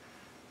old,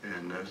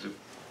 and it was a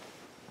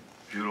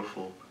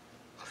beautiful,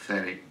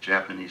 authentic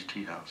Japanese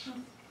tea house.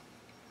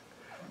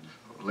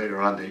 So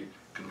later on, they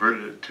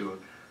converted it to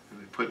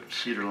we put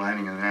cedar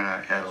lining in there, and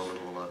I had a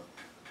little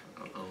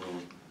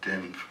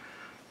den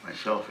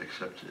myself,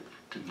 except it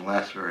didn't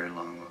last very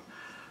long.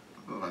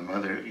 My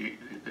mother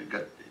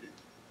got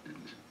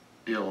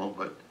ill,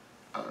 but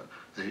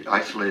they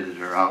isolated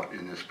her out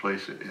in this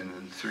place, and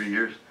in 3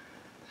 years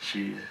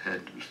she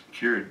had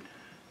cured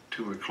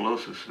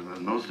tuberculosis, and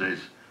in those days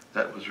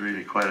that was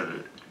really quite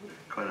a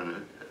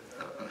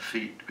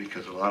feat,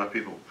 because a lot of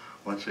people,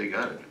 once they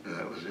got it,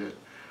 that was it.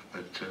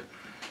 But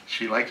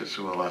she liked it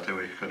so well out there,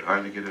 we could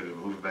hardly get her to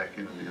move back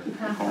into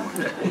the home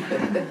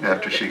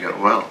after she got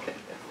well.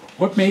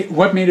 What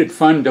made it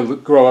fun to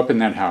grow up in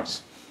that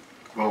house?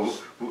 Well,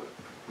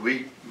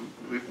 we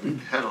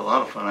had a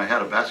lot of fun. I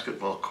had a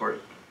basketball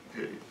court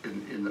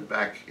in the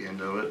back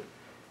end of it,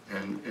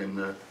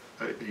 and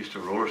I used to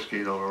roller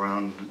skate all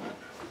around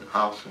the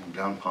house and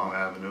down Palm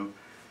Avenue,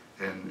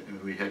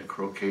 and we had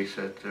croquet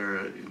set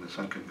there in the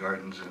sunken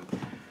gardens, and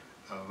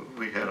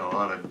we had a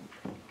lot of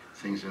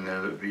things in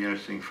there that would be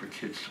interesting for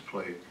kids to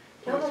play.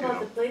 Tell them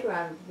about the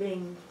playground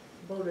being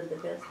voted the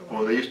best one.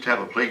 Well, they used to have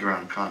a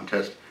playground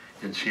contest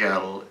in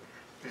Seattle,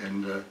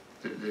 and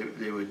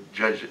they would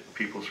judge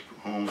people's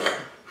homes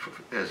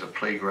as a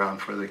playground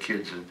for the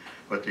kids and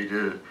what they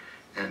did.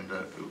 And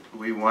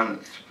we won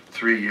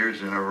 3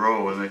 years in a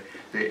row, and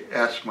they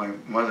asked my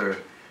mother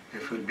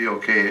if it would be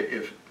okay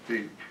if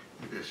they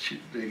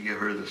give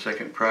her the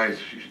second prize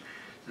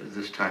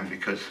this time,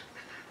 because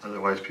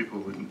otherwise people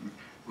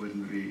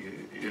wouldn't be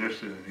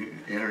interested in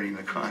entering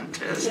the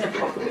contest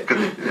because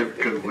they never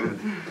could win.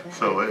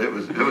 So it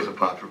was a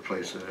popular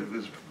place, and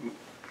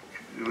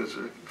it was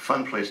a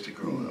fun place to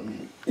grow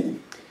up.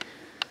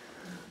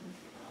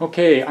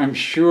 Okay, I'm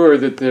sure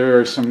that there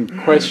are some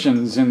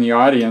questions in the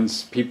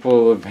audience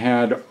people have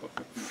had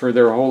for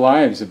their whole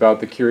lives about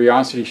the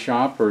Curiosity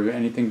Shop or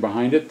anything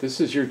behind it. This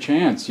is your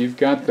chance. You've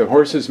got the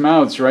horses'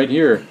 mouths right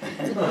here.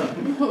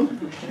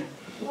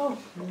 Oh,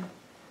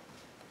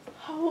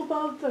 how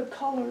about the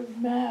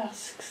colored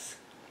masks?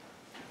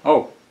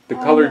 Oh, the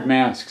colored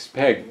masks,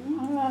 Peg.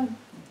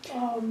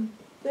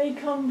 They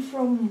come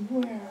from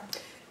where?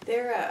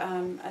 They're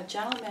a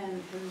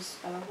gentleman who's...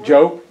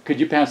 Joe, could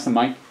you pass the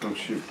mic? Oh,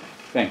 shoot.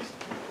 Thanks.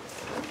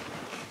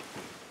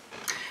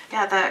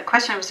 Yeah, the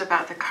question was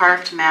about the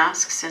carved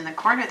masks in the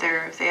corner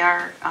there. They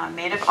are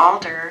made of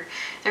alder.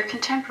 They're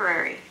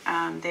contemporary.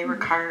 They were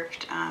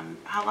carved,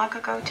 how long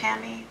ago,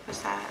 Tammy,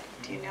 was that?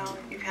 Do you know?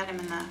 You've had them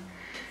in the...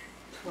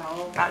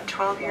 about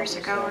 12 years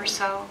ago or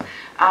so.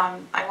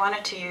 I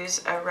wanted to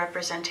use a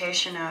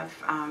representation of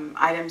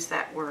items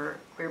that we're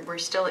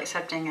still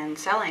accepting and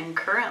selling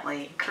current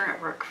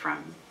work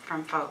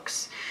from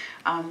folks.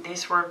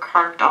 These were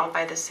carved all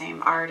by the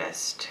same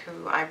artist,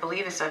 who I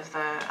believe is of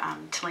the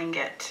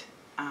Tlingit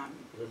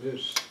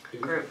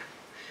group.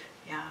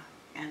 Yeah,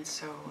 and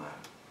so...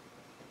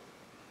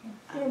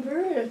 They're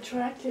very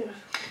attractive.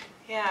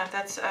 Yeah,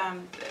 that's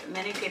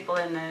many people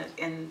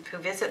who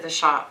visit the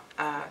shop,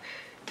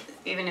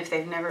 even if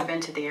they've never been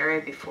to the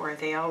area before,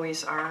 they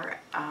always are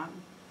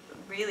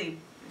really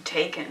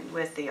taken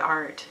with the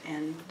art,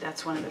 and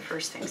that's one of the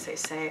first things they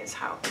say is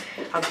how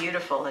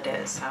beautiful it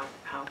is, how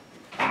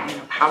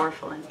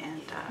powerful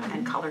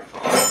and colorful.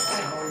 So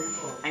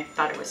I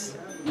thought it was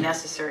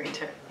necessary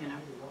to,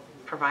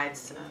 provide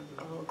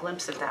a little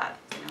glimpse of that,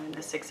 in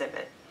this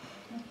exhibit.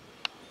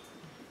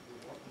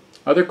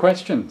 Other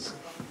questions?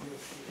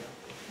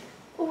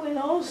 Oh, and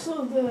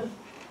also the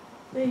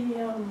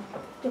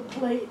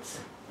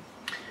plates.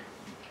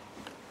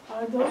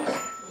 Are those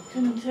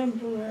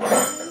contemporary?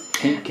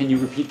 Can you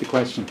repeat the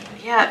question?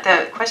 Yeah,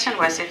 the question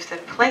was if the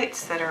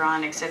plates that are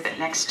on exhibit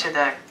next to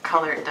the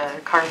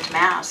carved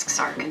masks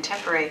are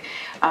contemporary.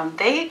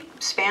 They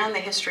span the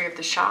history of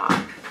the shop.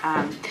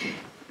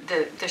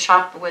 The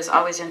shop was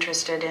always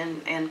interested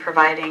in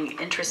providing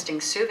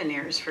interesting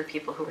souvenirs for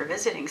people who were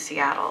visiting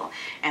Seattle,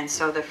 and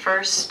so the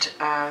first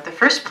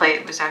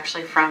plate was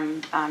actually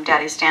from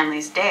Daddy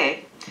Standley's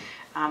day.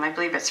 I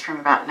believe it's from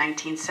about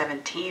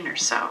 1917 or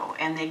so,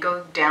 and they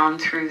go down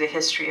through the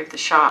history of the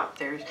shop.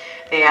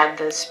 They add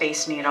the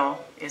Space Needle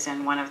is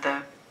in one of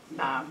the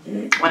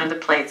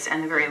plates,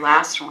 and the very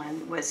last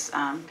one was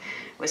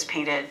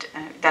painted.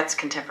 That's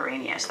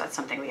contemporaneous. That's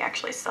something we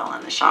actually sell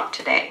in the shop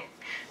today.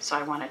 So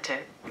I wanted to,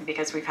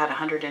 because we've had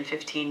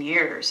 115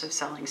 years of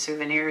selling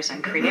souvenirs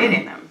and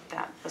creating them,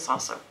 that was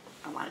also,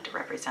 I wanted to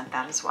represent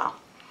that as well.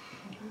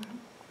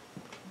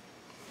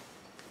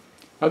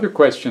 Other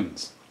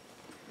questions?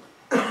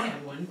 I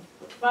have one.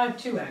 Well, I have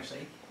two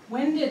actually.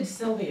 When did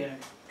Sylvia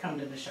come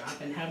to the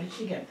shop and how did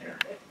she get there?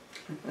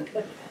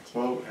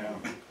 Well,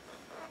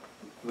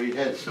 we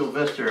had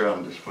Sylvester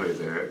on display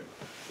there,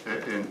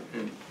 and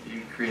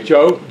you created...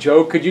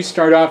 Joe, could you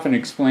start off and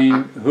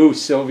explain who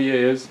Sylvia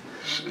is?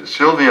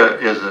 Sylvia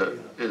is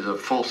a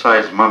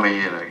full-size mummy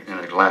in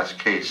a glass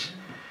case,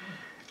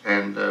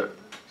 and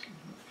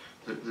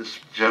this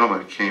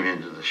gentleman came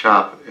into the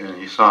shop and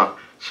he saw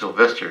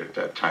Sylvester at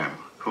that time,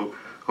 who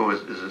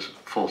is this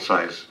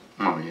full-size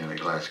mummy in a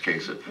glass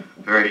case,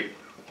 very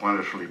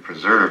wonderfully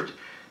preserved.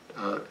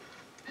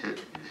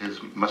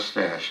 His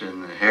mustache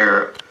and the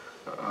hair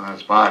on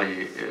his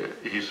body,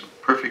 he's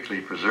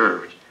perfectly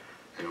preserved.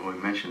 And we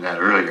mentioned that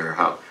earlier,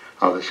 how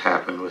this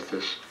happened with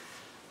this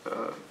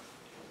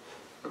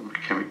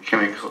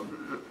chemical,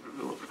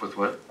 with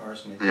what?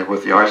 Arsenic. Yeah,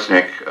 with the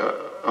arsenic.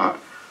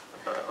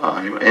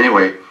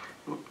 Anyway,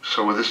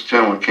 so this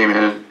gentleman came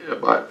in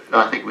about,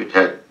 I think we'd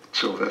had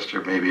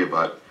Sylvester maybe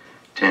about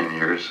 10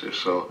 years or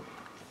so,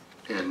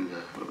 and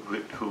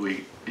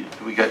we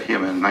got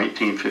him in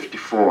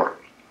 1954,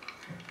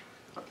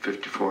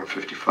 54 and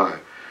 55.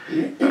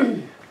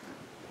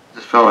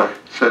 This fella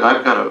said,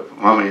 I've got a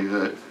mummy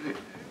that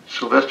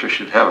Sylvester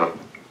should have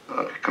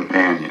a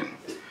companion.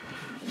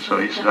 So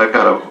he said, I've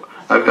got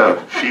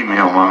a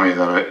female mummy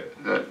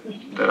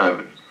that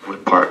I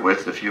would part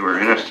with if you were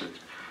interested.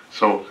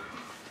 So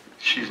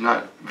she's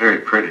not very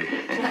pretty.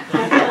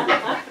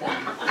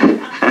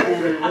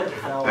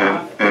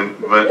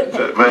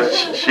 But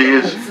she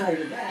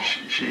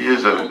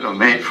is a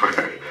mate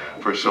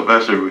for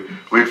Sylvester.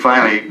 We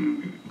finally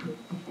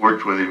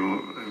worked with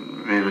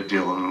him, made a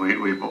deal, and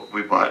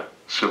we bought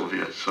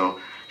Sylvia. So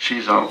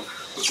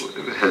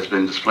has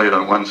been displayed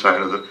on one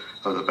side of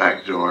the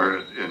back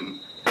door in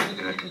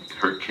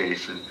her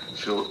case, and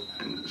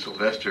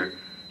Sylvester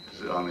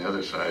is on the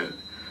other side,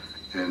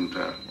 and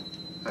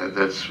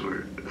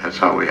that's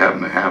how we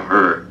happen to have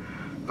her.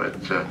 But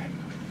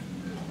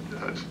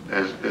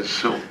as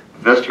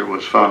Sylvester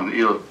was found in the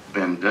Gila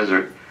Bend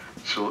Desert,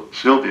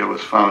 Sylvia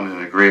was found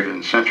in a grave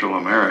in Central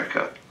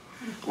America,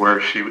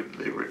 where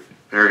they were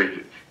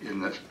buried in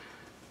the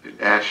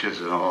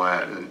ashes and all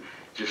that, and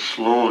just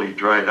slowly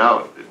dried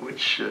out,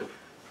 which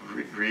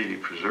really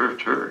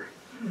preserved her.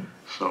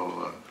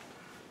 So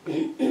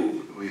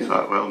we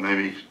thought, well,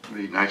 maybe it'd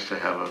be nice to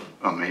have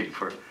a mate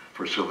for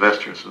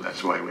Sylvester, so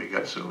that's why we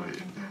got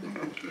Sylvia.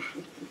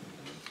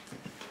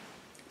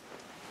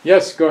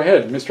 Yes, go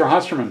ahead, Mr.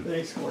 Hosterman.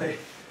 Thanks, Clay.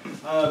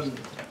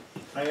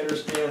 I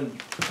understand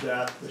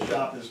that the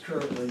shop is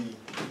currently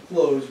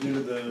closed due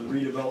to the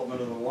redevelopment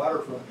of the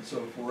waterfront and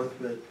so forth,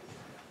 but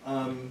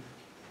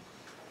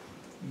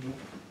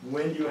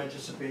when do you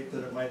anticipate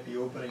that it might be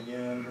open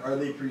again? Are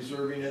they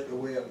preserving it the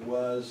way it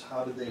was?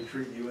 How did they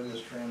treat you in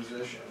this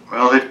transition?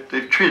 Well,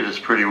 they've treated us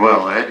pretty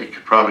well. Eddie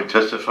could probably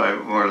testify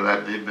more to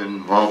that. They've been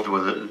involved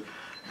with it.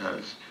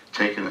 It's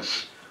taken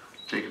us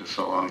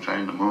a long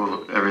time to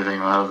move everything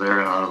out of there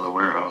and out of the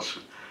warehouse.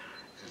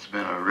 It's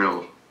been a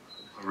real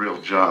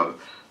job.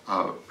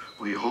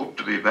 We hope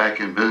to be back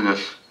in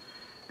business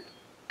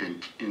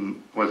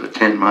in was it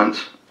 10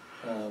 months?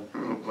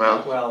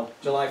 Well,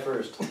 July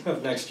 1st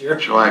of next year.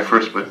 July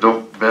 1st, but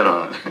don't bet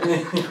on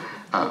it.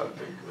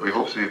 We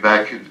hope to be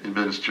back in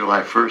business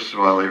July 1st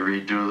while they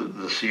redo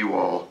the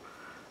seawall.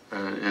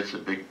 It's a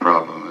big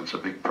problem. It's a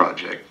big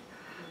project.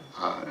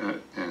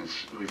 And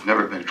we've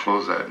never been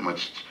closed that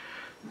much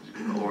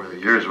over the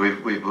years.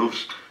 We've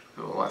moved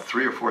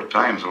 3 or 4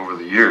 times over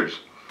the years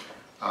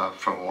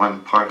from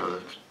one part of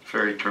the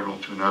ferry terminal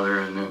to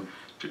another, and then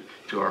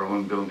to our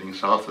own building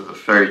south of the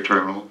ferry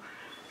terminal,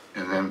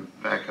 and then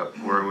back up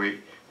where we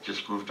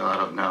just moved out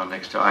of now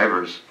next to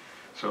Ivers.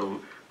 So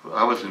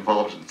I was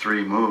involved in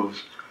 3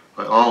 moves,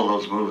 but all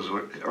those moves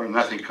are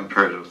nothing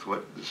compared with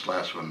what this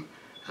last one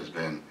has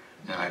been.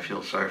 And I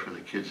feel sorry for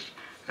the kids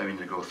having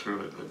to go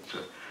through it,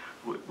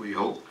 but we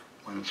hope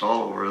when it's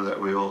all over that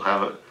we will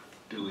have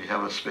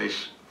a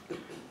space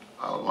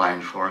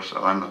outlined for us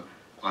on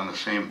the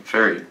same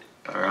ferry,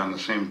 or on the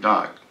same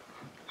dock,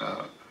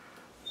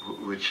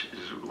 which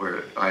is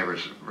where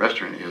Ivor's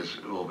restaurant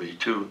is, will be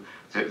too.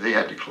 They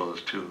had to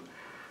close too.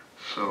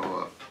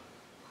 So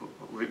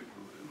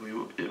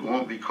it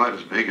won't be quite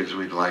as big as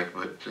we'd like,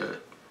 but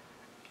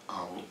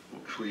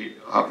if we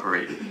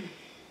operate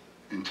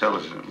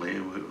intelligently,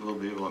 we'll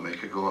be able to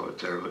make a go of it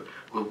there. But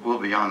we'll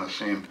be on the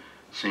same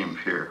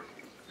pier.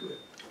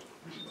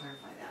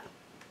 Clarify that.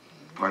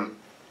 Pardon?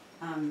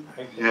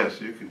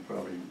 Yes, you can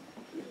probably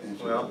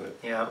answer Well, that.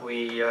 yeah,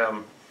 we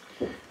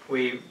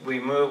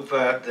move,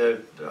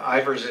 the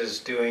Ivers is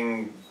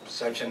doing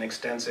such an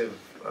extensive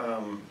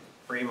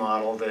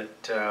remodel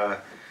that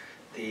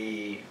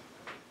they're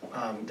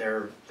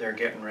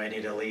getting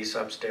ready to lease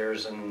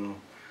upstairs and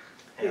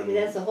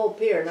That's the whole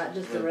pier, not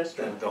just the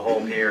restaurant. the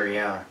whole pier,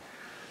 yeah.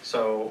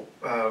 So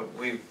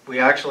we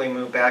actually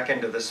moved back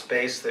into the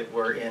space that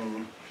we're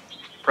in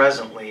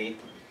presently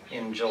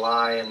in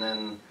July, and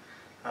then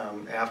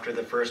after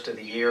the first of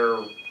the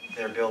year,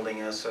 they're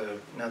building us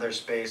another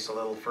space a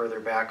little further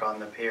back on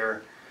the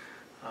pier,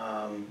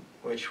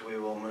 which we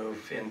will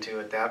move into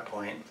at that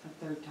point. A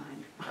third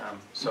time.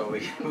 So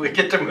we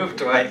get to move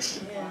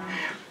twice. Yeah.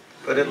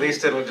 But at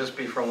least it'll just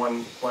be from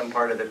one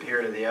part of the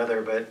pier to the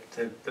other. But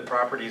the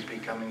property's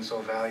becoming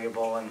so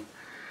valuable,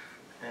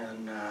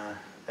 and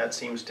that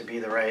seems to be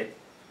the right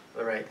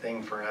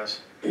thing for us.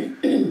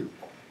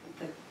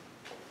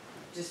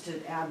 Just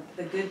to add,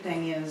 the good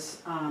thing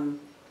is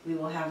we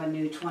will have a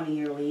new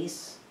 20-year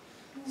lease,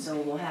 so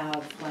we'll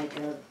have like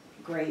a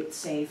great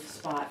safe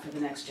spot for the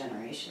next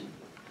generation.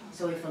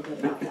 So we feel good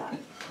about that.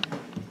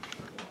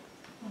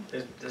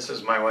 This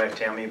is my wife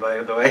Tammy,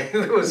 by the way,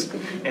 who was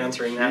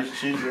answering that.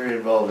 She's very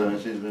involved in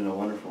it. She's been a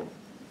wonderful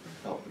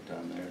helper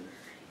down there.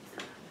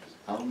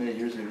 How many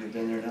years have you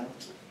been there now?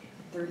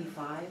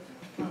 35.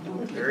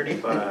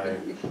 35.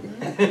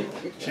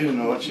 She didn't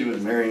know what she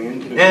was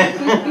marrying into.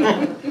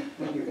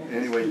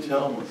 Anyway,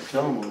 tell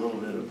them a little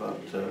bit about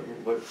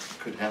what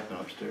could happen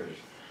upstairs.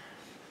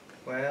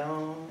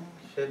 Well,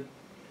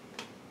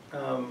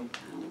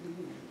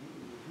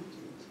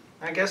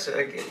 I guess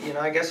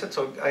it's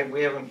okay.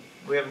 We haven't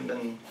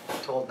been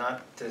told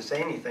not to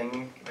say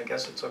anything. I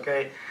guess it's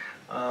okay.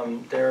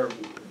 They're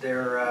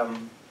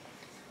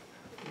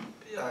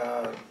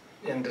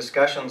in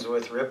discussions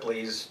with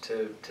Ripley's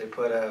to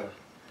put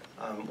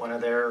one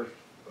of their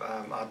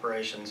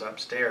operations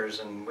upstairs,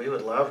 and we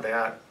would love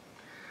that.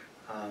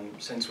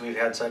 Since we've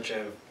had such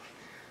a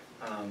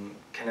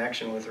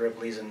connection with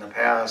Ripley's in the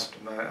past,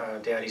 my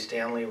Daddy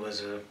Standley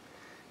was a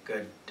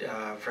good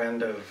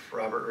friend of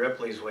Robert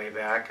Ripley's way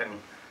back,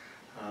 and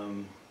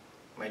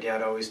my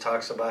dad always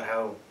talks about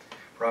how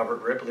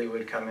Robert Ripley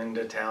would come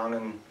into town,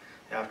 and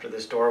after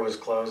the store was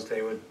closed,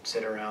 they would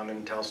sit around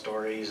and tell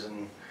stories,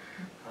 and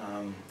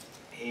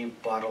he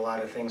bought a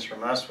lot of things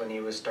from us when he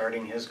was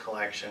starting his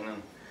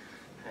collection,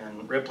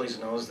 and Ripley's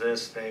knows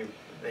this. They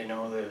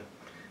know the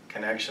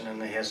connection and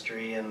the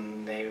history,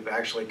 and they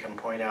actually can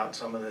point out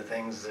some of the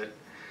things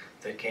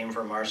that came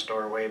from our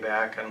store way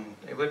back, and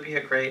it would be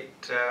a great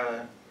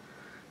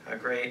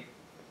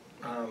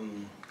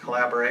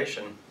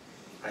collaboration,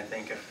 I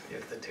think,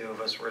 if the two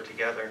of us were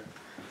together.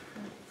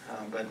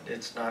 But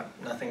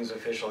nothing's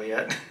official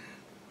yet.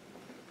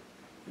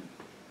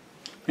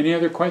 Any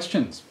other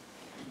questions?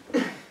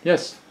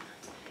 Yes.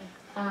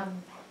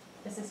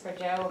 This is for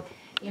Joe.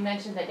 You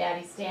mentioned that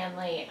Daddy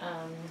Standley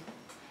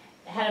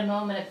had a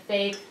moment of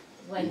faith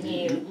when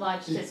he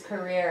launched his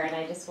career, and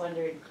I just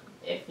wondered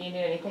if you knew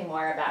anything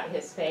more about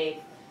his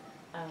faith.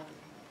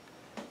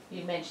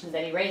 You mentioned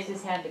that he raised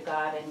his hand to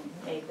God and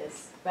made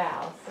this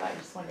vow, so I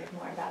just wondered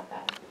more about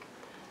that.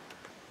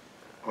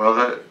 Well,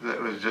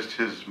 that was just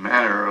his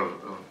manner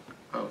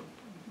of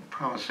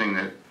promising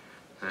that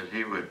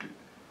he would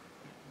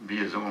be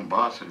his own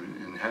boss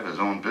and have his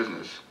own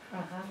business.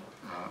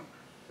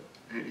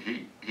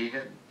 He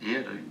had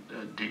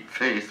a deep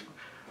faith,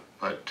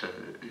 but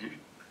he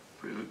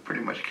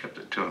pretty much kept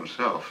it to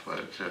himself.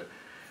 But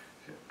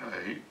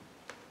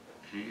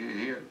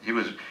he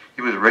was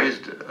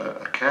raised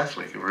a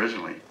Catholic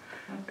originally,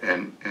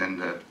 and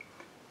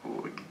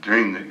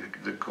during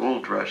the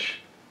gold rush,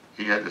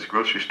 he had this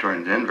grocery store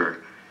in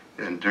Denver,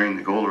 and during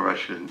the gold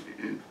rush in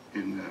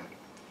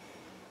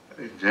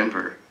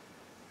Denver,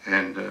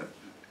 and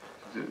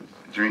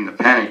during the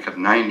panic of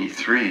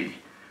 '93,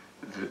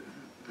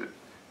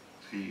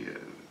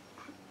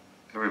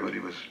 everybody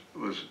was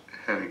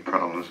having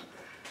problems,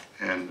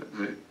 and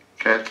the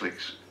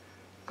Catholics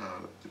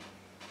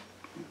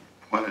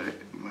wanted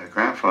my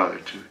grandfather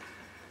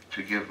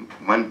to give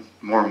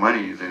more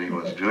money than he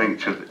was doing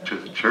to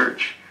the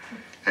church,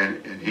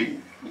 and he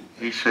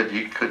said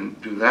he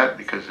couldn't do that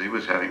because he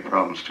was having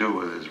problems too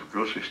with his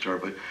grocery store,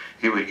 but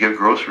he would give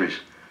groceries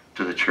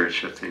to the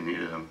church if they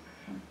needed them.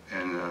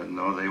 And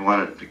no, they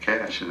wanted the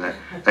cash, and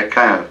that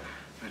kind of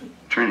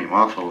turn him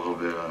off a little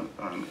bit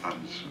on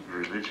his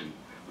religion.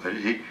 But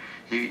he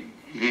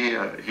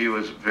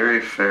was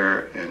very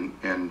fair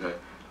and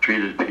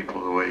treated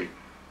people the way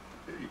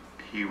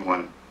he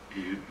wanted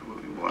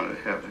to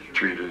have it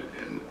treated,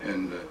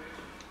 and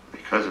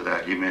because of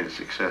that, he made a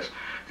success.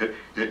 It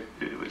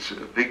was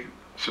a big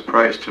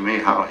surprise to me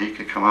how he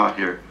could come out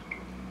here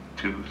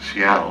to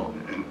Seattle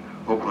and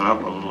open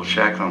up a little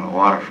shack on the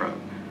waterfront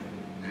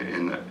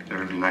in the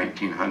early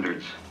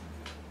 1900s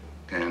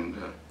and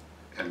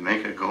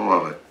make a go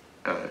of it.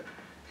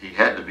 He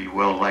had to be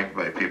well liked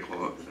by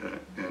people,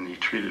 and he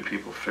treated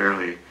people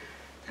fairly,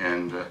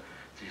 and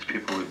these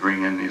people would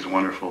bring in these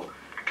wonderful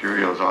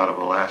curios out of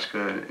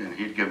Alaska, and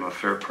he'd give them a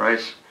fair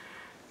price,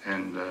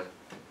 and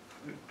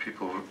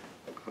people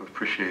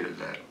appreciated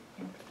that.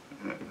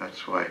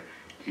 That's why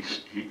he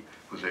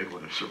was able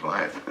to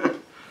survive.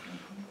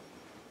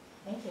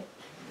 Thank you.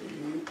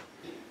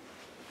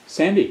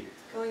 Sandy.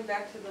 Going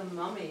back to the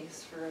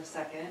mummies for a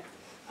second,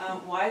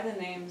 why the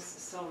names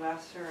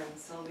Sylvester and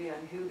Sylvia,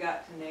 and who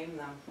got to name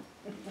them?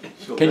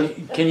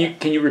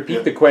 Can you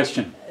repeat the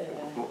question?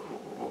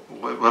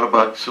 What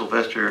about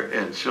Sylvester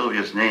and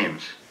Sylvia's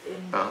names?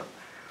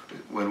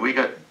 When we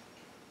got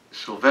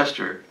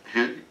Sylvester,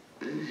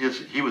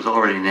 he was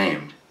already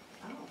named.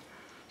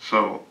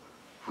 So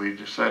we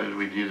decided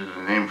we needed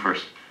a name for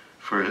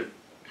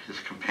his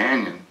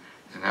companion,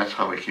 and that's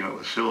how we came up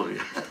with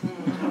Sylvia.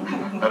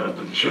 That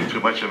didn't show too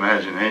much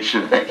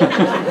imagination.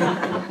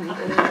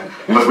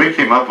 But we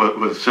came up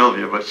with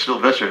Sylvia, but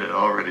Sylvester had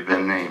already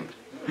been named.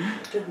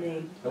 Good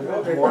name. And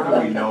what more do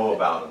we know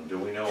about him? Do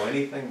we know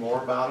anything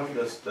more about him?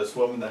 This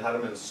woman that had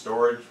him in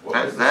storage?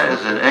 That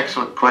is an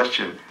excellent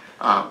question.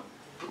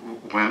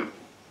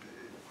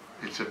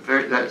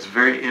 That's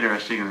very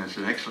interesting, and it's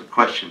an excellent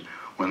question.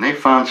 When they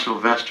found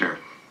Sylvester,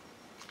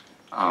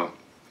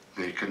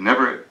 they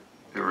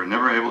were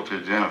never able to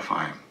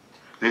identify him.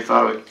 They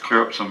thought it would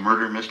clear up some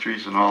murder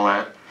mysteries and all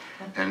that,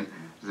 and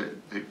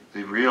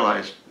they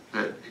realized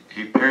that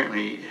he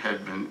apparently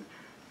had been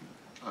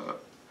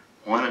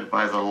wanted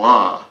by the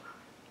law,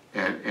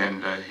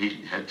 and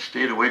he had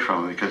stayed away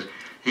from him because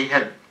he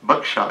had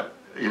buckshot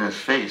in his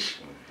face,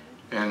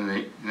 and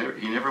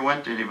he never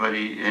went to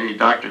any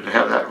doctor to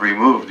have that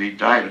removed. He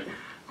died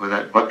with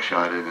that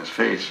buckshot in his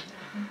face,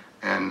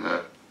 and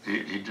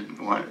he didn't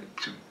want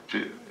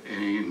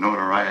any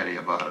notoriety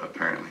about it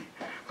apparently.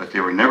 But they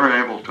were never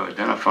able to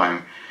identify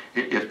him.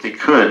 If they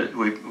could,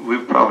 we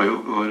probably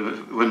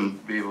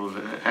wouldn't be able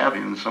to have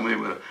him, and somebody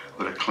would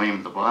have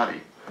claimed the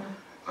body.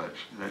 But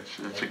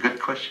that's a good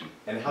question.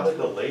 And how did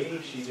the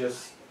lady,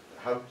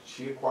 how did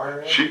she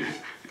acquire him?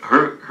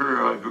 Her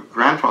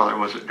grandfather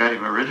got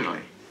him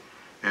originally,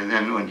 and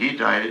then when he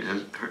died,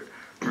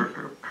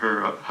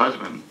 her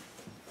husband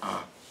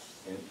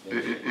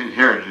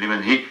inherited him,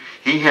 and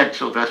he had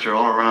Sylvester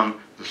all around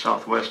the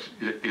Southwest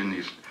in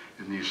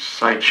these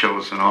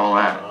sideshows and all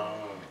that,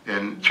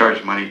 and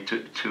charged money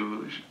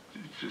to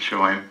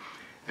show him.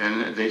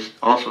 And they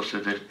also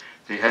said that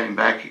they had him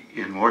back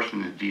in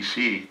Washington,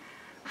 D.C.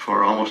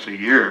 for almost a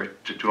year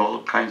to do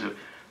all kinds of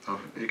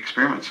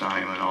experiments on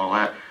him and all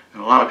that.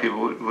 And a lot of people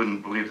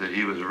wouldn't believe that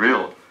he was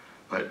real,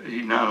 but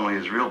he not only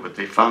is real, but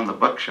they found the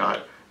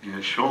buckshot in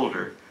his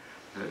shoulder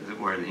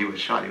where he was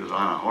shot. He was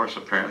on a horse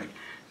apparently,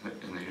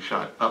 and they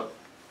shot up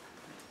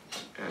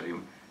at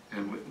him,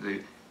 and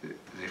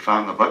they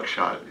found the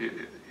buckshot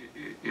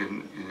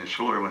in his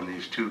shoulder when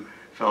these two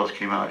fellows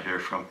came out here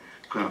from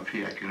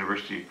Quinnipiac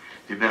University.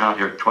 They've been out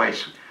here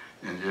twice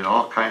and did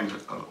all kinds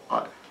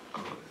of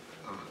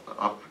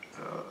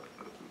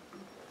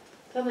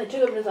Then they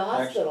took him to the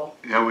hospital.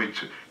 Yeah, we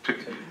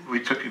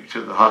took him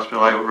to the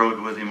hospital. I rode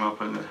with him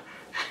up in the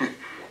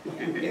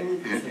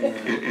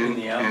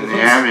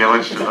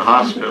ambulance to the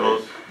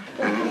hospital,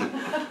 and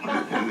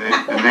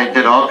they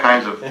did all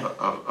kinds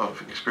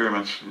of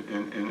experiments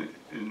in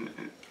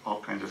all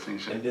kinds of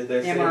things. And did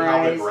they say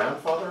how the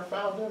grandfather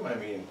found him? I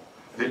mean,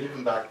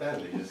 even back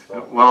then, they just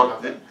thought. Well,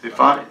 they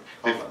found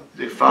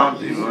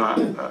him.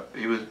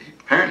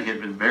 Apparently he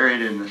had been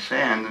buried in the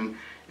sand,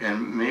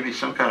 and maybe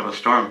some kind of a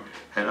storm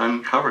had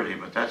uncovered him.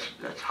 But that's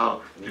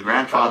how the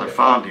grandfather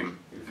found him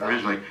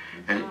originally,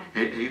 and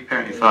he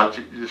apparently thought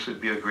this would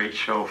be a great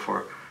show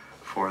for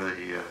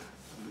the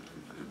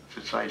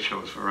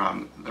sideshows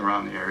around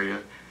the area,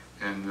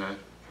 and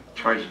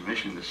charged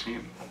admission to see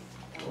him.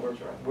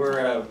 We're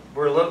a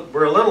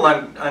little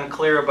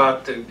unclear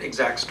about the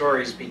exact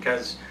stories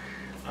because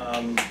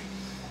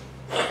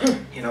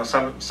you know,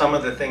 some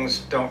of the things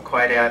don't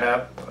quite add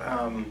up,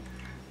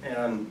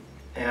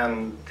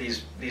 and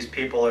these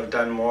people have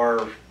done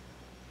more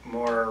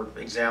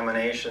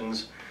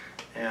examinations,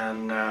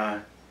 and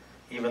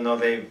even though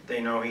they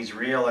know he's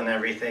real and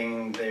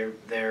everything,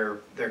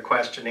 they're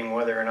questioning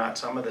whether or not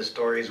some of the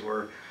stories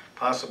were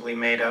possibly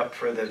made up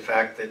for the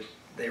fact that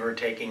they were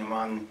taking him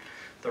on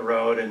the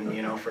road, and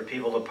you know, for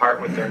people to part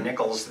with their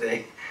nickels,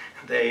 they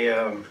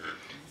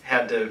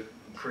had to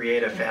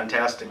create a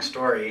fantastic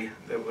story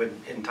that would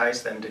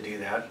entice them to do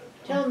that.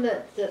 Tell them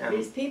that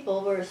these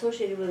people were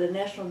associated with the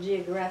National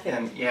Geographic.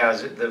 And yeah,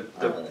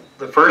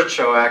 the first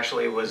show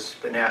actually was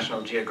the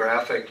National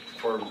Geographic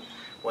for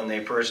when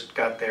they first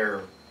got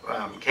their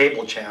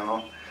cable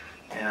channel,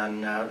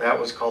 and that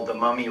was called the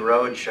Mummy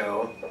Road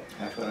Show.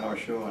 Half-an-hour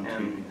show on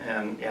TV.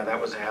 And yeah, that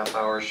was a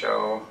half-hour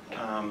show.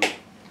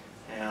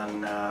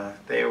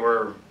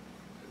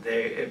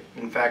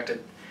 In fact,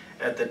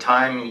 at the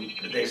time,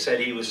 they said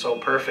he was so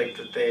perfect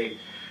that they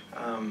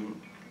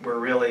were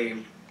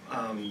really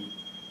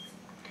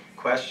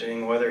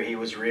questioning whether he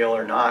was real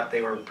or not.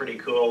 They were pretty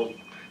cool,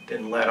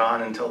 didn't let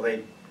on until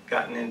they'd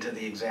gotten into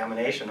the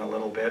examination a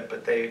little bit,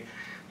 but they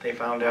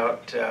found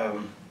out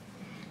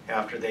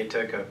after they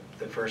took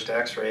the first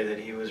x-ray that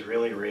he was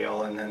really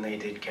real, and then they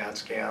did CAT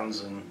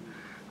scans and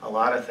a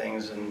lot of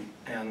things.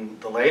 And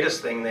the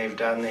latest thing they've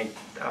done,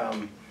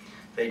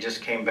 they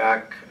just came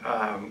back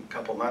a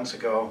couple months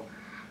ago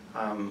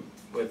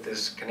with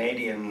this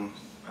Canadian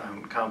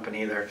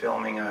company. They're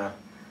filming a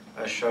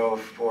show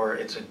for,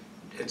 it's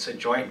a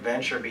joint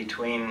venture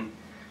between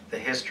the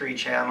History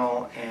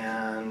Channel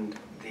and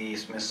the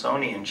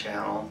Smithsonian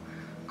Channel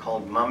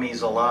called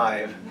Mummies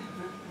Alive.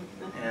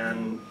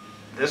 And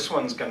this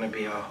one's going to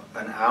be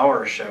an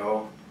hour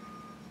show,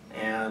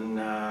 and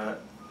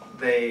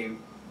they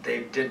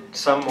did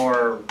some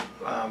more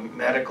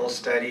medical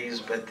studies,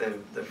 but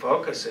the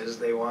focus is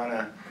they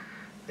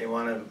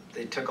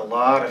took a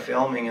lot of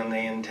filming, and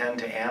they intend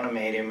to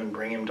animate him and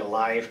bring him to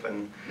life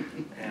and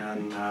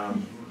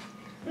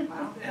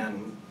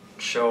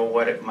show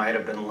what it might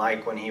have been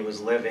like when he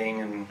was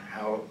living, and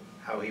how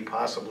he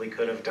possibly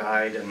could have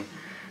died, and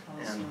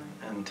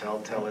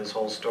tell his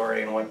whole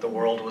story and what the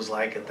world was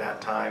like at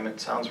that time. It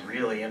sounds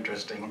really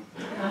interesting.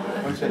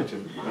 What's that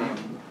to?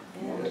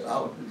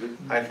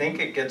 I think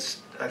it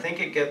gets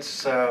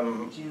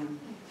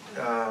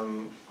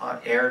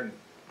aired.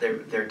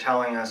 They're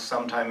telling us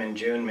sometime in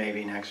June,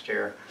 maybe next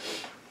year,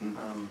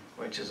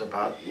 which is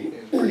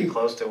pretty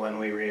close to when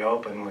we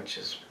reopen, which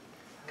is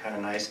kind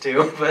of nice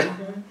too. But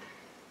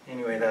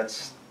anyway,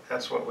 that's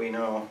what we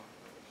know,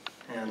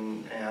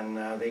 and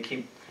they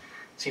keep.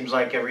 Seems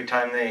like every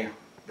time they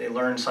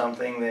learn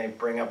something, they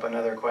bring up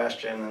another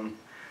question,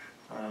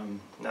 and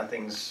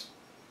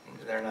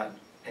they're not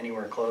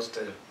anywhere close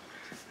to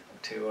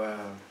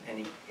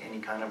any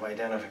kind of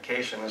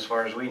identification as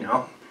far as we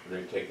know. Are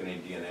they taking any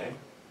DNA?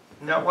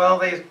 No, well,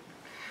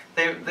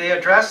 they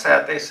addressed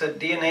that. They said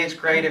DNA is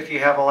great if you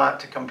have a lot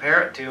to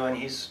compare it to, and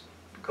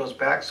goes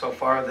back so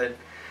far that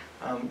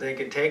they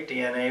could take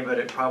DNA, but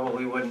it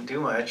probably wouldn't do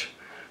much.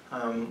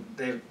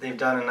 They've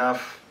done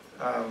enough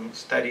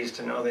studies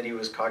to know that he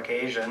was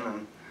Caucasian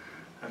and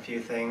a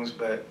few things,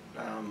 but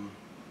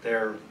they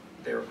were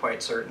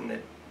quite certain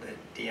that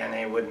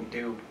DNA wouldn't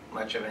do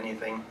much of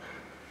anything.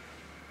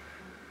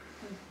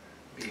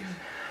 Be a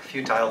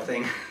futile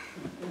thing.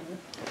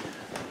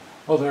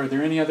 Well, are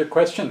there any other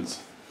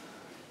questions?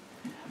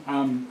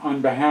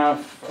 On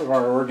behalf of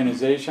our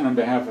organization, on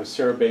behalf of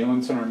Sarah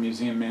Balinson, our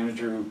museum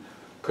manager, who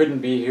couldn't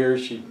be here,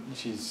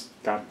 she's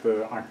got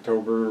the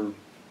October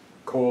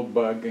cold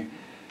bug.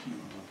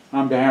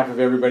 On behalf of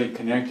everybody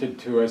connected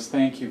to us,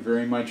 thank you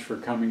very much for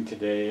coming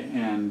today,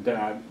 and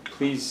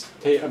please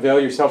avail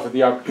yourself of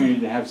the opportunity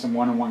to have some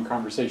one-on-one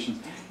conversations,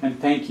 and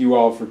thank you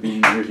all for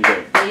being here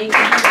today. Thank you.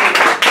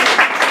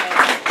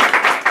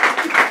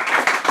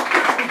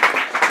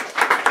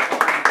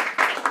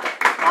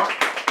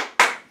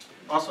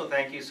 Also,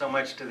 thank you so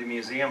much to the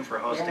museum for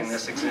hosting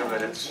this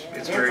exhibit.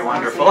 It's very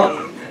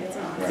wonderful.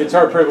 It's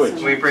our privilege.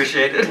 We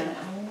appreciate it.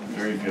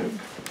 Very good.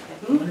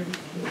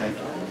 Thank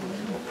you.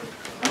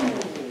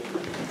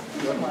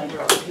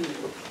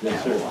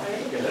 Yes, sir.